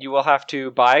 Okay, you will have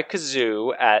to buy a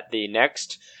kazoo at the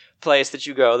next place that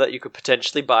you go that you could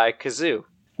potentially buy a kazoo.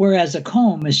 Whereas a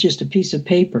comb is just a piece of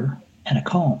paper and a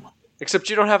comb. Except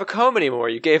you don't have a comb anymore.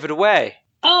 You gave it away.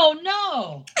 Oh,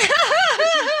 no! This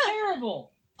is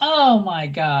terrible. Oh, my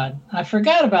God. I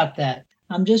forgot about that.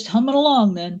 I'm just humming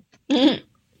along then.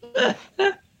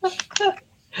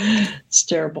 It's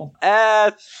terrible.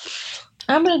 I'm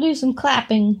going to do some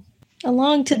clapping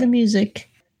along to the music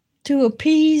to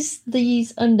appease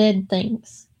these undead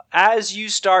things. As you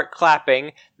start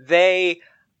clapping, they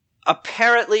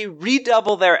apparently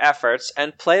redouble their efforts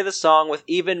and play the song with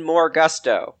even more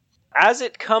gusto. As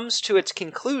it comes to its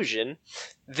conclusion,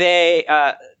 they,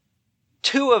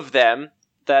 two of them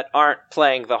that aren't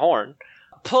playing the horn,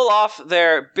 pull off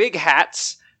their big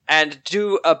hats and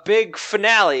do a big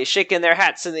finale, shaking their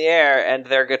hats in the air and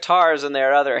their guitars in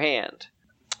their other hand.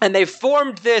 And they've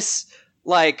formed this,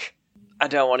 like, I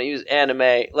don't want to use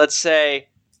anime, let's say,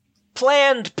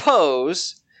 planned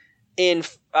pose in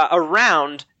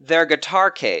around their guitar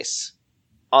case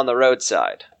on the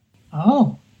roadside.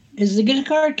 Oh. Is the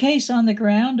guitar case on the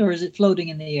ground or is it floating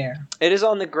in the air? It is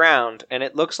on the ground, and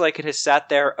it looks like it has sat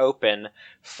there open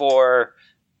for...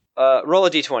 roll a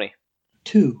d20.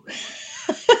 2.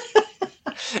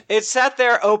 It sat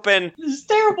there open... This is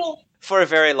terrible. ...for a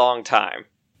very long time.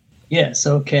 Yes,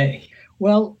 okay.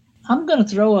 Well, I'm going to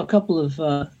throw a couple of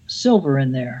silver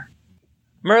in there.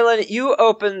 Merlin, you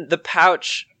open the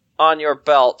pouch on your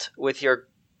belt with your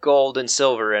gold and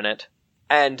silver in it,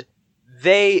 and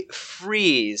they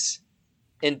freeze,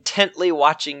 intently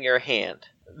watching your hand.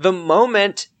 The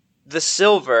moment the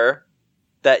silver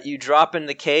that you drop in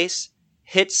the case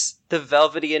hits the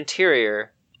velvety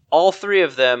interior, all three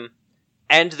of them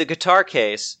and the guitar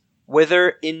case wither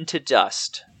into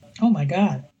dust. Oh my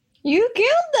God. You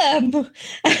killed them!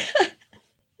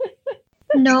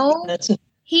 No, That's a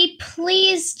he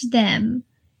pleased them.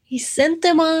 He sent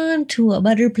them on to a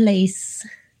better place.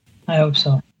 I hope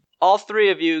so. All three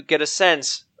of you get a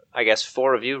sense, I guess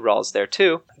 4 of you, Rawls there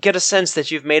too, get a sense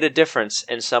that you've made a difference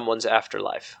in someone's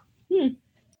afterlife.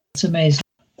 It's amazing.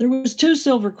 There was 2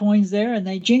 silver coins there, and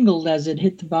they jingled as it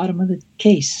hit the bottom of the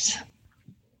case.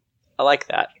 I like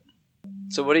that.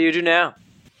 So what do you do now?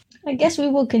 I guess we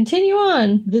will continue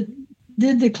on.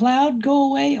 Did the cloud go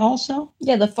away also?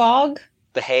 Yeah, the fog.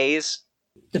 The haze?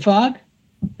 The fog?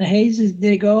 The haze,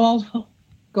 did it go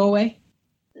away?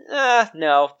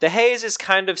 No. The haze is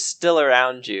kind of still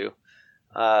around you.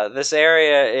 This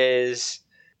area is...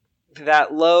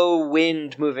 That low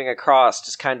wind moving across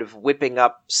is kind of whipping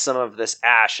up some of this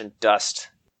ash and dust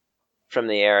from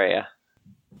the area.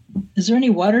 Is there any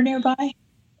water nearby?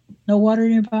 No water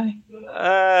nearby?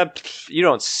 You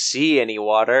don't see any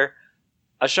water.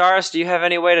 Asharis, do you have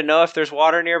any way to know if there's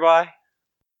water nearby?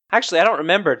 Actually, I don't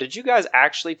remember. Did you guys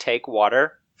actually take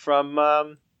water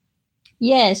from,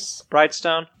 Yes.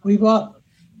 Brightstone? We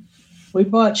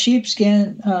bought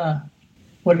sheepskin,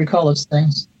 what do we call those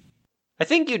things? I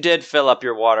think you did fill up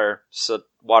your water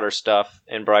stuff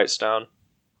in Brightstone.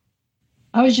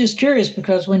 I was just curious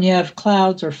because when you have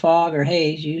clouds or fog or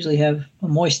haze, you usually have a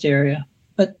moist area.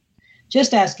 But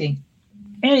just asking.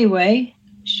 Anyway,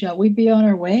 shall we be on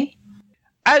our way?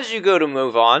 As you go to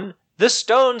move on, the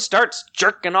stone starts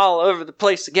jerking all over the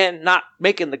place again, not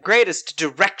making the greatest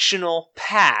directional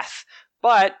path.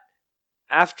 But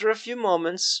after a few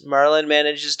moments, Merlin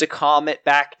manages to calm it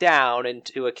back down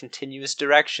into a continuous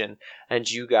direction, and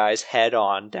you guys head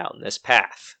on down this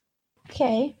path.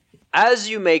 Okay. As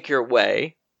you make your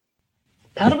way...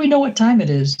 How do we know what time it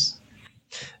is?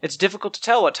 It's difficult to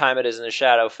tell what time it is in the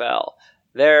Shadowfell.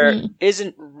 There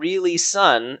isn't really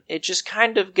sun, it just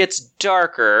kind of gets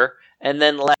darker and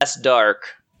then less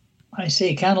dark. I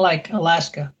see, kind of like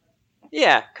Alaska.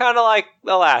 Yeah, kind of like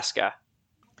Alaska,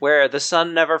 where the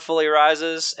sun never fully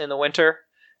rises in the winter,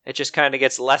 It just kind of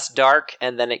gets less dark,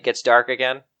 and then it gets dark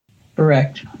again.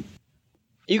 Correct.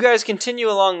 You guys continue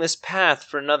along this path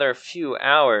for another few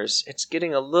hours. It's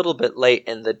getting a little bit late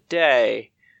in the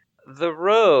day. The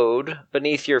road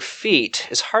beneath your feet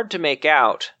is hard to make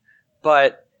out,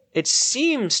 but it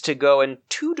seems to go in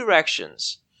two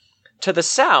directions. To the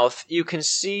south, you can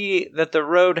see that the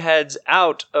road heads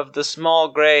out of the small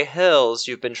gray hills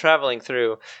you've been traveling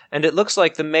through, and it looks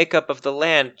like the makeup of the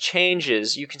land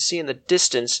changes. You can see in the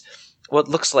distance what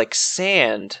looks like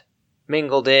sand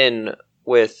mingled in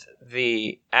with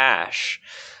the ash.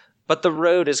 But the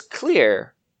road is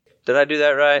clear. Did I do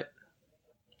that right?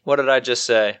 What did I just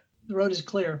say? The road is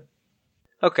clear.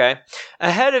 Okay.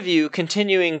 Ahead of you,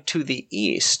 continuing to the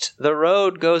east, the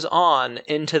road goes on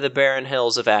into the barren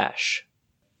hills of ash.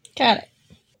 Got it.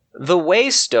 The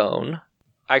waystone,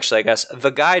 actually I guess the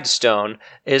guide stone,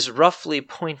 is roughly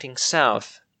pointing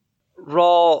south.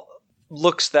 Rawl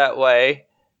looks that way,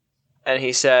 and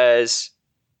he says,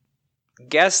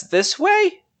 "Guess this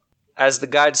way?" As the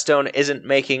guide stone isn't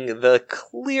making the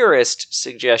clearest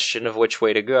suggestion of which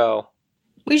way to go.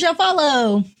 We shall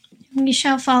follow. We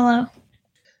shall follow.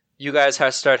 You guys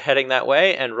start heading that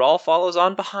way, and Rawl follows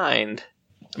on behind.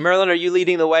 Merlin, are you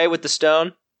leading the way with the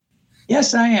stone?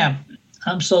 Yes, I am.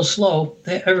 I'm so slow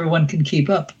that everyone can keep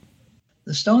up.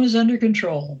 The stone is under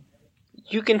control.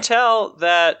 You can tell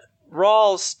that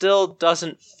Rawl still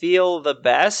doesn't feel the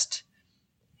best.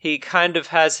 He kind of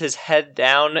has his head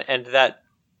down, and that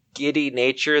giddy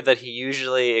nature that he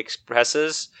usually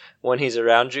expresses when he's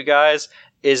around you guys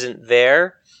isn't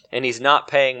there, and he's not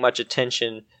paying much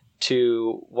attention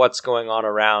to what's going on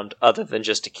around other than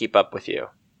just to keep up with you.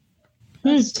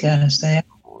 That's kind of sad.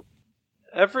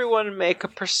 Everyone make a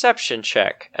perception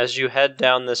check as you head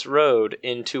down this road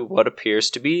into what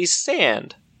appears to be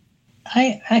sand.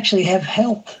 I actually have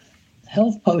health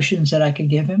potions that I could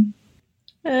give him.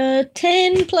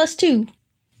 10 plus 2.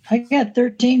 I got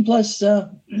 13 plus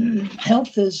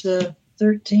health is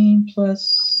 13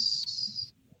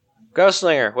 plus...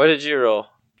 Ghostlinger, what did you roll?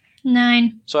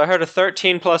 9. So I heard a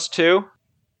 13 plus 2.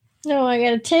 No, I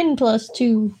got a 10 plus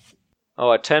 2.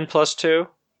 Oh, a 10 plus 2?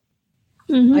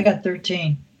 Mm-hmm. I got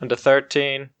 13. And a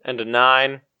 13, and a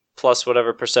 9, plus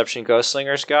whatever perception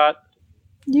Ghostlinger's got.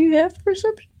 Do you have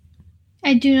perception?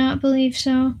 I do not believe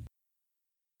so.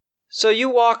 So you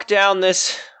walk down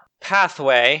this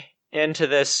pathway into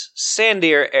this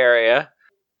sandier area,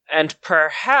 and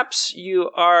perhaps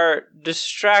you are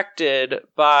distracted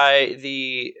by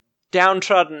the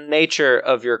downtrodden nature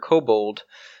of your kobold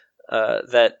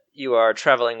that you are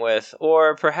traveling with,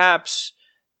 or perhaps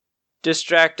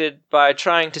distracted by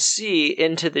trying to see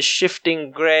into the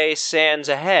shifting gray sands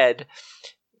ahead.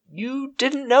 You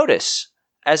didn't notice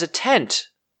as a tent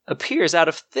appears out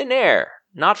of thin air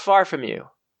not far from you.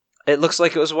 It looks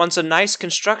like it was once a nice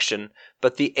construction,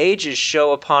 but the ages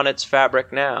show upon its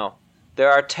fabric now.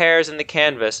 There are tears in the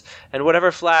canvas, and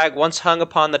whatever flag once hung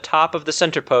upon the top of the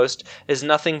center post is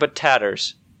nothing but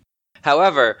tatters.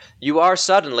 However, you are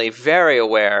suddenly very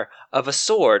aware of a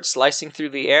sword slicing through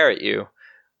the air at you,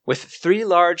 with 3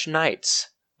 large knights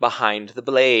behind the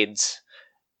blades.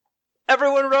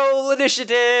 Everyone roll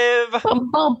initiative!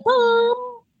 Bum, bum, bum.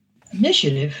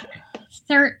 Initiative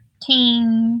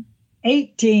 13.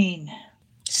 18.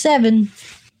 7.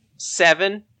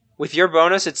 7? With your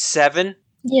bonus, it's 7?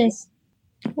 Yes.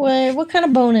 What kind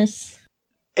of bonus?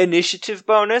 Initiative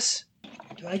bonus?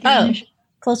 Do I get initiative?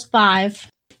 Plus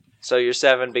 5. So your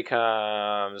 7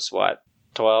 becomes, what,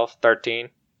 12? 13?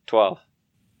 12.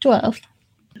 12.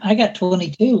 I got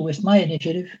 22 with my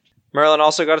initiative. Merlin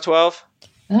also got a 12?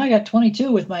 And I got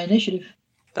 22 with my initiative.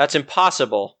 That's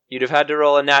impossible. You'd have had to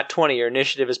roll a nat 20. Your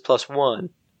initiative is plus 1.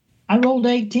 I rolled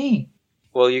 18.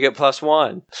 Well, you get plus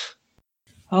 1.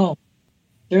 Oh.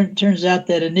 Turns out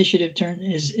that initiative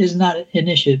is not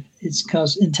initiative. It's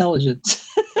called intelligence.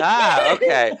 Ah,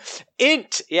 okay.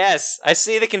 Int. Yes, I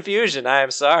see the confusion. I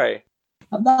am sorry.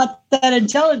 I'm not that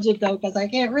intelligent, though, because I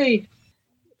can't read.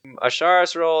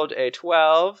 Asharis rolled a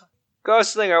 12.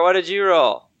 Ghostlinger, what did you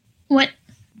roll? What?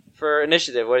 For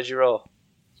initiative, what did you roll?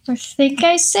 I think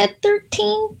I said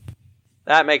 13.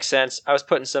 That makes sense. I was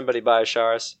putting somebody by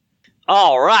Asharis.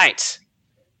 All right.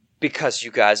 Because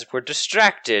you guys were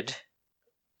distracted,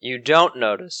 you don't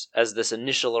notice as this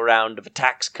initial round of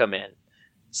attacks come in.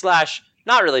 /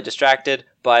 not really distracted,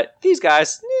 but these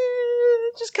guys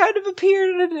just kind of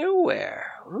appeared out of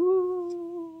nowhere.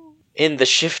 Ooh. In the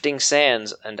shifting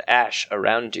sands and ash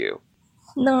around you.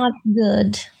 Not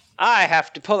good. I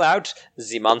have to pull out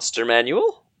the monster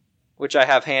manual, which I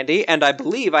have handy, and I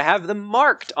believe I have them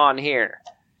marked on here.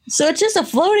 So it's just a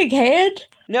floating head?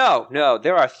 No,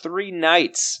 there are 3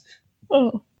 knights.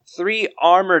 Oh. 3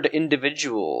 armored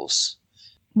individuals.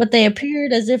 But they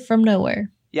appeared as if from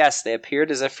nowhere. Yes, they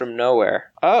appeared as if from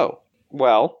nowhere. Oh,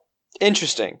 well,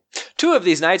 interesting. 2 of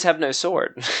these knights have no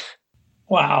sword.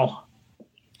 Wow.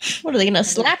 What are they gonna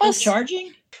slap They're us?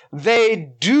 charging?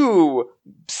 They do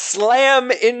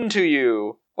slam into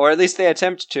you, or at least they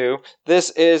attempt to. This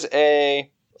is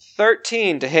a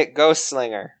 13 to hit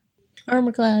Ghostslinger.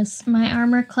 Armor class. My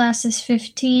armor class is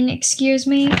 15, excuse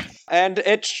me. And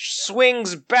it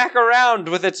swings back around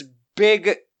with its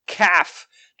big calf,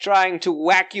 trying to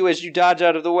whack you as you dodge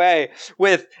out of the way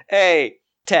with a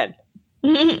 10.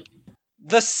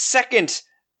 The second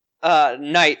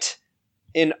knight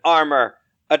in armor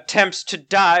attempts to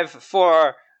dive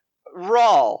for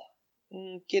Rawl.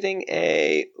 Getting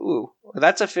a... Ooh,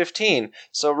 that's a 15.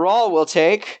 So Rawl will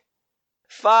take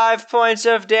 5 points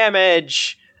of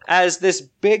damage as this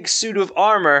big suit of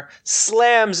armor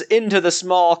slams into the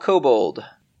small kobold.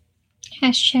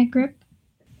 #grip.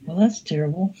 Well, that's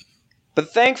terrible.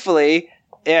 But thankfully,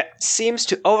 it seems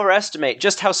to overestimate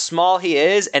just how small he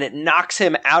is, and it knocks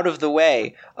him out of the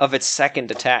way of its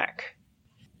second attack.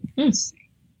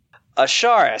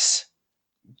 Asharis,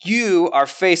 you are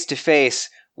face to face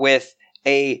with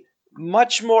a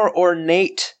much more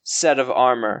ornate set of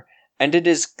armor, and it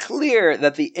is clear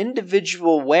that the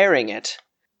individual wearing it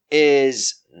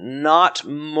is not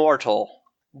mortal.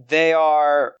 They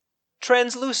are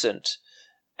translucent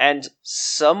and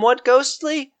somewhat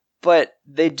ghostly, but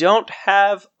they don't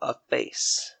have a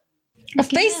face. A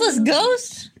faceless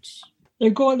ghost? They're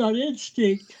going on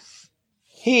instinct.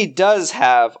 He does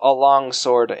have a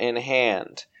longsword in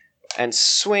hand and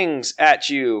swings at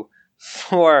you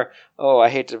for, I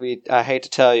hate to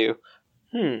tell you.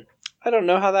 I don't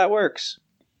know how that works.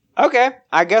 Okay,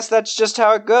 I guess that's just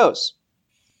how it goes.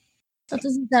 That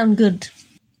doesn't sound good.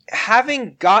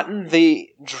 Having gotten the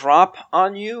drop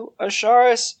on you,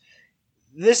 Asharis,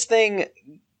 this thing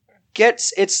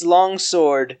gets its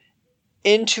longsword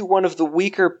into one of the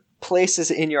weaker places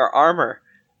in your armor,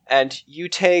 and you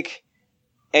take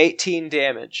 18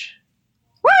 damage.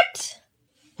 What?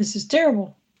 This is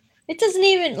terrible. It doesn't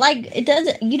even,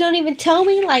 you don't even tell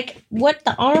me, what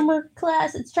the armor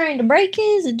class it's trying to break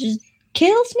is? It just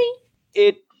kills me?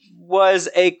 It was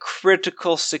a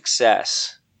critical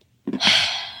success.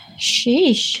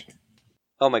 Sheesh.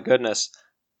 Oh my goodness.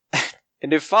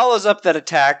 And it follows up that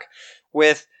attack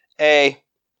with a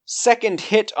second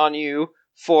hit on you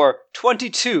for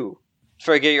 22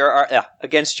 for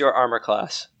against your armor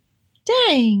class.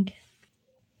 Dang.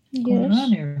 What's going on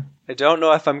here? I don't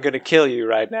know if I'm going to kill you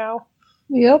right now.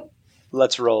 Yep.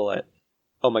 Let's roll it.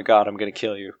 Oh my god, I'm going to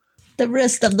kill you. The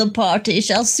rest of the party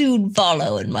shall soon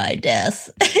follow in my death.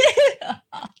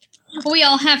 We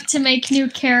all have to make new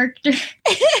characters.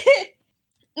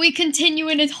 We continue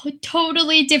in a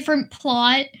totally different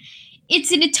plot.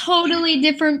 It's in a totally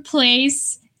different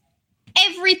place.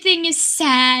 Everything is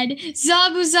sad.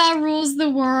 Zabuza rules the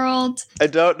world. I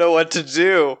don't know what to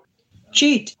do.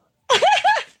 Cheat.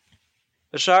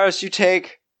 Asharis, you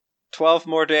take 12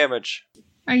 more damage.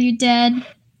 Are you dead?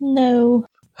 No,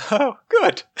 Oh,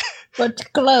 good.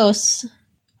 but close.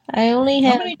 I only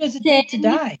How have many does it take to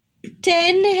die?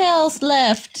 10 health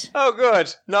left. Oh,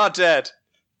 good. Not dead.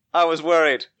 I was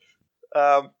worried.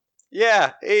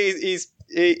 Yeah, he's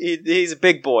a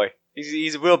big boy.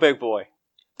 He's a real big boy.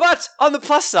 But on the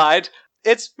plus side,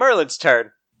 it's Merlin's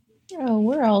turn. Oh,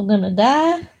 we're all gonna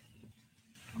die.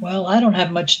 Well, I don't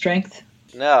have much strength.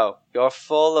 No, you're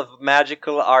full of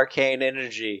magical arcane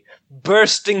energy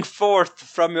bursting forth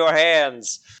from your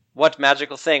hands. What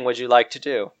magical thing would you like to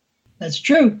do? That's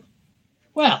true.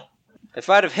 Well, If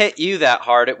I'd have hit you that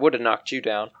hard, it would have knocked you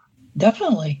down.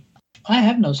 definitely. I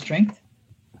have no strength.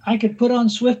 I could put on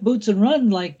swift boots and run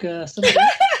like somebody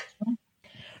else.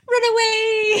 Run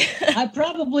away! I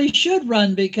probably should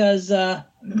run because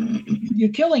you're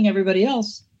killing everybody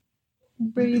else.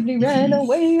 Bravely ran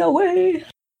away.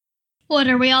 What,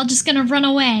 are we all just gonna run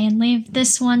away and leave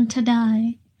this one to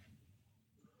die?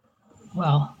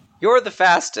 Well, You're the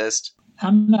fastest.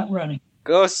 I'm not running.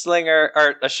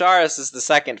 Asharis is the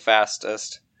second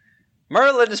fastest.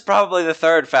 Merlin is probably the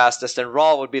third fastest, and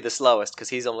Rawl would be the slowest because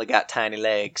he's only got tiny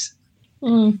legs.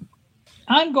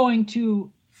 I'm going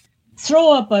to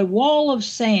throw up a wall of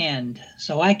sand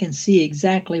so I can see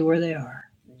exactly where they are.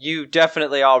 You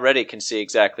definitely already can see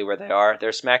exactly where they are.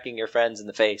 They're smacking your friends in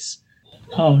the face.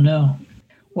 Oh, no.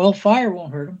 Well, fire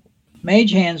won't hurt them.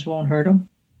 Mage hands won't hurt them.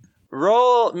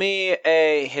 Roll me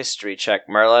a history check,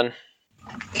 Merlin.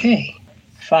 Okay.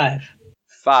 5.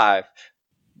 5.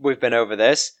 We've been over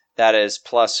this. That is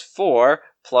 +4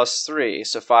 +3.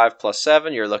 So 5 +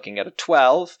 7, you're looking at a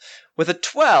 12. With a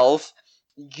 12,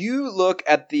 You look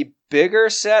at the bigger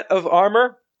set of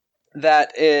armor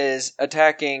that is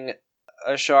attacking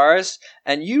Asharis,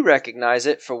 and you recognize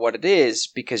it for what it is,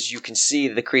 because you can see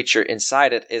the creature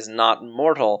inside it is not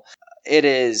mortal. It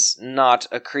is not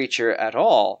a creature at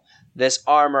all. This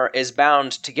armor is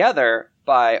bound together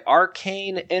by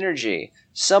arcane energy.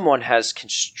 Someone has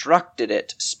constructed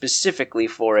it specifically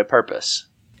for a purpose.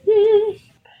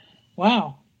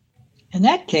 Wow. In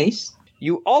that case,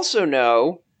 You also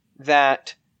know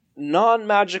that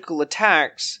non-magical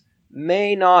attacks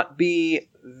may not be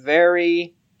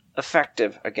very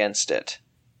effective against it,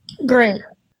 Great.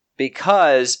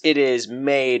 because it is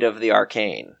made of the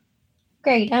arcane.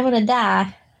 Great. I'm gonna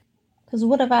die. Because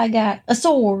what have I got? A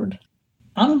sword.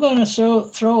 I'm going to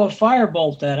throw a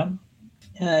firebolt at him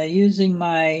using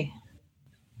my...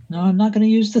 No, I'm not going to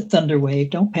use the thunder wave.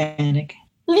 Don't panic.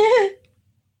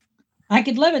 I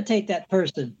could levitate that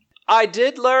person. I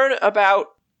did learn about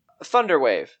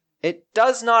Thunderwave. It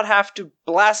does not have to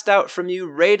blast out from you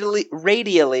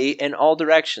radially in all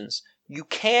directions. You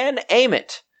can aim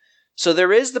it. So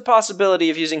there is the possibility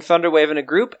of using Thunderwave in a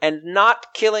group and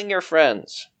not killing your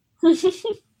friends.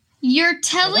 You're that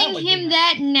telling would him be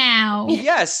that now.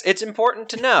 Yes, it's important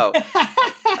to know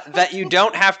that you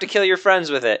don't have to kill your friends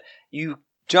with it. You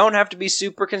don't have to be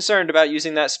super concerned about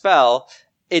using that spell.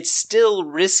 It's still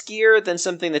riskier than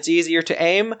something that's easier to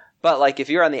aim, but like if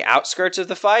you're on the outskirts of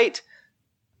the fight,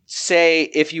 say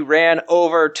if you ran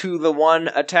over to the one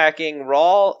attacking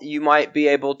Rawl, you might be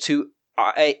able to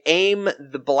aim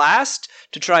the blast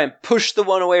to try and push the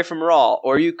one away from Rawl,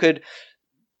 or you could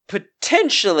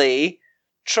potentially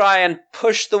try and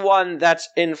push the one that's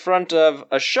in front of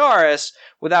Asharis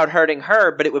without hurting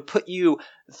her, but it would put you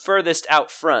furthest out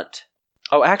front.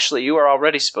 Oh, actually, you are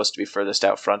already supposed to be furthest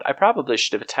out front. I probably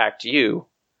should have attacked you.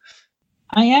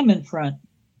 I am in front.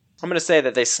 I'm going to say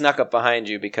that they snuck up behind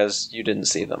you because you didn't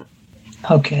see them.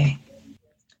 Okay.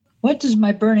 What does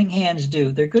my burning hands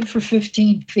do? They're good for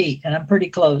 15 feet, and I'm pretty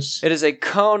close. It is a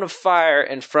cone of fire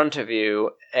in front of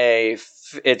you.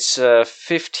 It's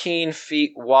 15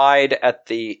 feet wide at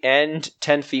the end,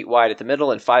 10 feet wide at the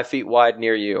middle, and 5 feet wide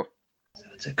near you.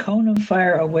 It's a cone of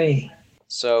fire away.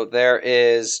 So there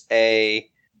is a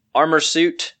armor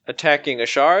suit attacking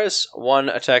Asharis, one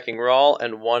attacking Rawl,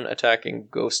 and one attacking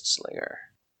Ghostslinger.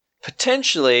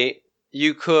 Potentially,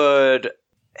 you could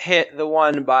hit the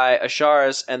one by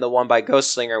Asharis and the one by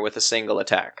Ghostslinger with a single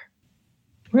attack.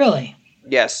 Really?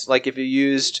 Yes, like if you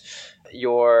used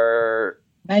your...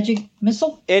 Magic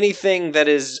missile? anything that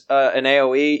is an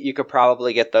AoE, you could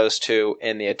probably get those two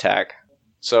in the attack.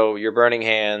 So your Burning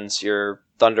Hands, your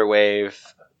Thunder Wave,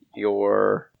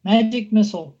 your... Magic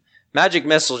missile. Magic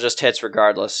Missile just hits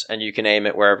regardless, and you can aim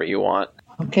it wherever you want.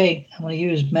 Okay, I'm going to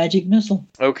use magic missile.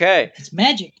 Okay, It's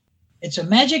magic. It's a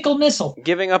magical missile.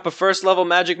 giving up a first level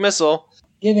Magic Missile.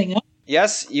 Giving up.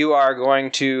 Yes, you are going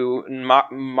to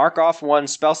mark off one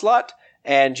spell slot,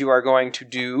 and you are going to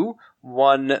do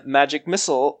one Magic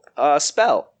Missile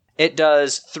spell. It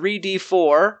does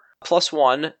 3d4 plus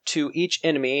 1 to each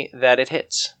enemy that it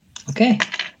hits. Okay.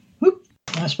 Whoop.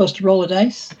 Am I supposed to roll a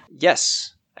dice?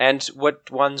 Yes. And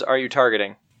what ones are you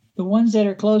targeting? The ones that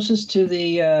are closest to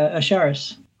the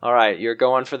Asharis. Alright, you're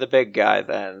going for the big guy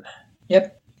then.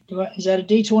 Yep. Is that a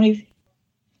D20?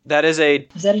 That is a...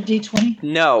 Is that a D20?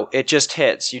 No, it just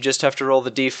hits. You just have to roll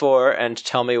the d4 and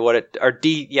tell me what it... Or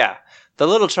yeah. The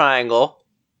little triangle,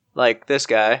 like this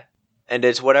guy, and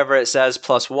it's whatever it says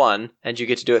plus 1, and you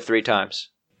get to do it 3 times.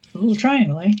 A little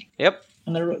triangle, eh? Yep.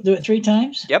 I'm going to do it 3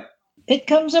 times? Yep. It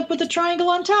comes up with a triangle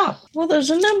on top. Well,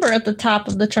 there's a number at the top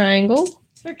of the triangle.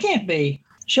 There can't be.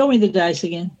 Show me the dice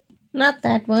again. Not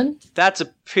that one. That's a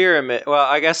pyramid. Well,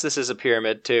 I guess this is a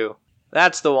pyramid, too.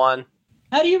 That's the one.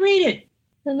 How do you read it?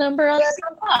 The number on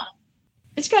the top.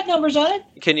 It's got numbers on it.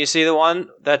 Can you see the one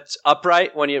that's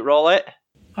upright when you roll it?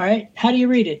 All right. How do you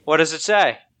read it? What does it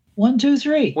say? 1, 2,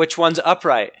 3. Which one's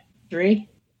upright? 3.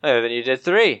 Oh, then you did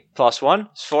 3. Plus 1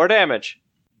 is 4 damage.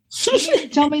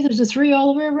 Tell me there's a 3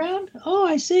 all the way around? Oh,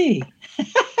 I see.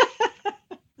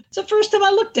 It's the first time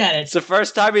I looked at It's it. the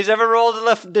first time he's ever rolled a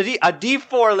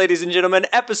D4, ladies and gentlemen.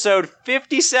 Episode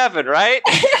 57, right?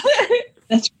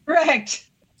 That's correct.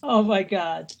 Oh, my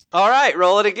God. All right,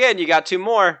 roll it again. You got 2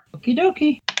 more. Okie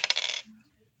dokie.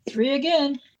 3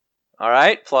 again. All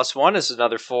right, plus 1 is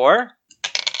another 4.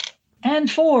 And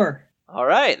 4. All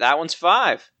right, that one's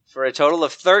 5 for a total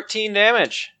of 13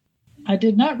 damage. I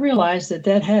did not realize that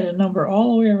had a number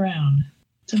all the way around.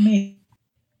 It's amazing.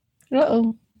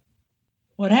 Uh-oh.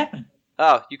 What happened?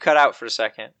 Oh, you cut out for a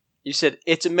second. You said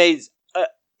it's amazing.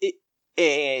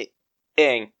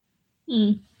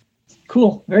 Hmm.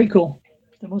 Cool. Very cool.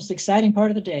 The most exciting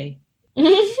part of the day.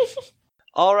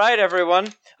 All right,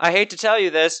 everyone. I hate to tell you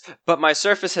this, but my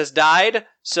surface has died,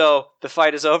 so the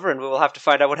fight is over, and we will have to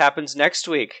find out what happens next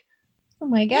week. Oh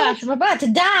my gosh, I'm about to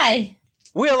die.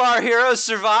 Will our heroes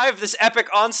survive this epic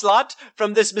onslaught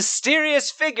from this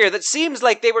mysterious figure that seems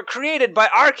like they were created by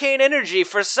arcane energy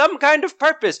for some kind of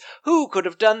purpose? Who could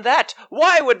have done that?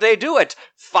 Why would they do it?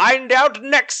 Find out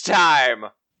next time!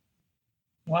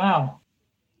 Wow.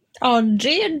 On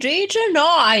G&G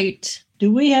tonight.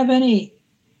 Do we have any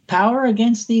power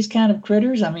against these kind of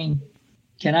critters? I mean,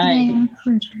 can I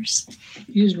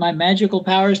use my magical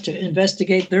powers to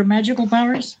investigate their magical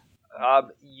powers?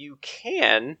 You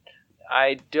can.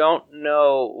 I don't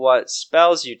know what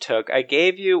spells you took. I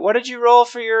gave you... What did you roll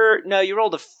for your... No, you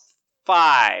rolled a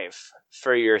 5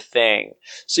 for your thing.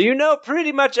 So you know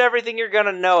pretty much everything you're going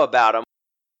to know about them.